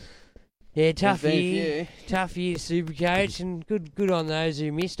yeah, tough year, Supercoach, and good on those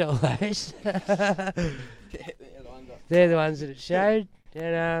who missed all those. They're the ones that it showed,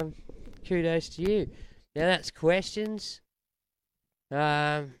 and kudos to you. Now that's questions.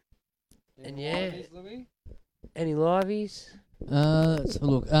 And yeah, any liveys? Let's have a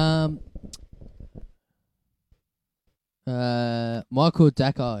look. Michael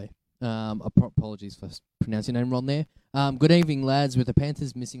Dakai. Apologies for pronouncing your name wrong there. Good evening, lads. With the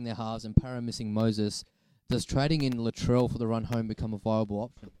Panthers missing their halves and Para missing Moses, does trading in Latrell for the run home become a viable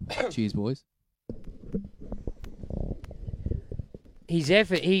option? Cheers, boys. His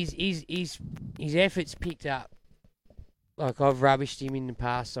efforts picked up. Like, I've rubbished him in the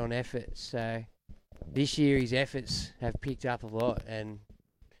past on efforts, so this year his efforts have picked up a lot, and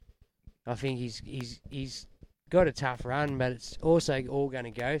I think he's got a tough run, but it's also all going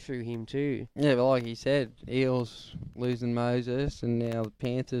to go through him too. Yeah, but like he said, Eels losing Moses, and now the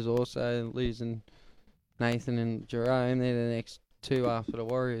Panthers also losing Nathan and Jerome. They're the next two after the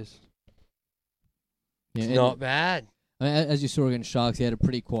Warriors. Yeah, it's not bad. I mean, as you saw against Sharks, he had a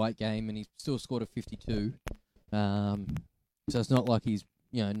pretty quiet game, and he still scored a 52. So it's not like he's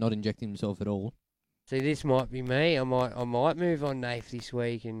not injecting himself at all. See, this might be me. I might move on Nath this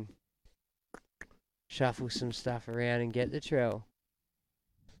week and shuffle some stuff around and get the trail.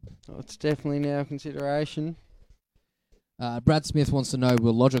 Well, it's definitely now a consideration. Brad Smith wants to know,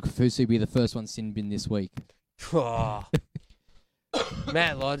 will Logic Fusi be the first one sin bin this week? Oh.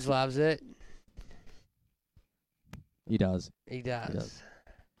 Matt Lodge loves it. He does. He does.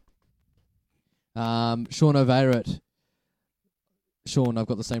 Sean O'Varett. Sean, I've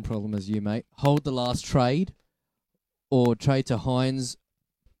got the same problem as you, mate. Hold the last trade, or trade to Hines,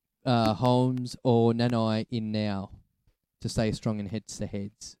 Holmes, or Nanai in now to stay strong in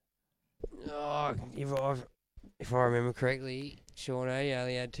heads-to-heads. Oh, if I remember correctly, Sean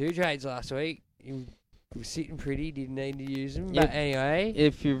only had 2 trades last week. He was sitting pretty, didn't need to use them. But anyway.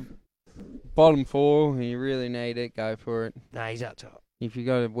 If you're bottom 4 and you really need it, go for it. No, he's up top. If you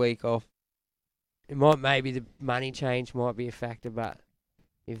got a week off, maybe the money change might be a factor, but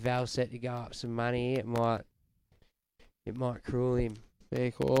if Val's set to go up some money, it might cruel him.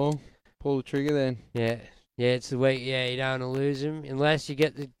 Fair call. Pull the trigger then. Yeah, it's the week. Yeah, you don't want to lose him unless you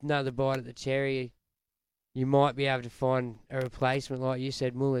get another bite at the cherry. You might be able to find a replacement, like you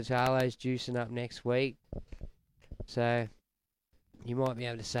said. Mulatalo's juicing up next week, so you might be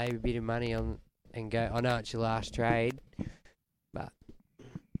able to save a bit of money on and go. I know it's your last trade, but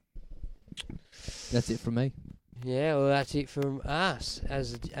that's it from me. Yeah, well, that's it from us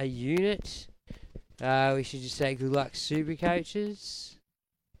as a unit. We should just say good luck, super coaches.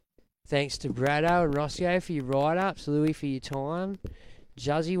 Thanks to Brado and Roscoe for your write-ups, Louis for your time.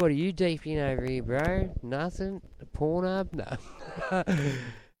 Juzzy, what are you deep in over here, bro? Nothing? A Pornhub?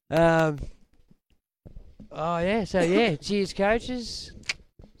 No. Oh, yeah. So, yeah. Cheers, coaches.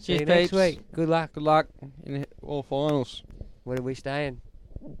 See you Cheers, next peeps. week. Good luck. Good luck in all finals. Where are we staying?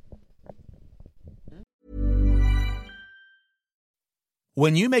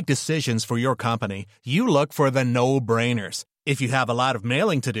 When you make decisions for your company, you look for the no-brainers. If you have a lot of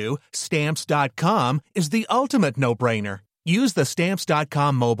mailing to do, Stamps.com is the ultimate no-brainer. Use the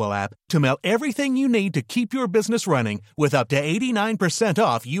Stamps.com mobile app to mail everything you need to keep your business running with up to 89%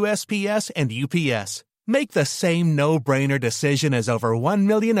 off USPS and UPS. Make the same no-brainer decision as over 1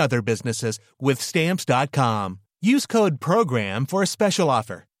 million other businesses with Stamps.com. Use code PROGRAM for a special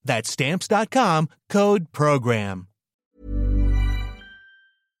offer. That's Stamps.com, code PROGRAM.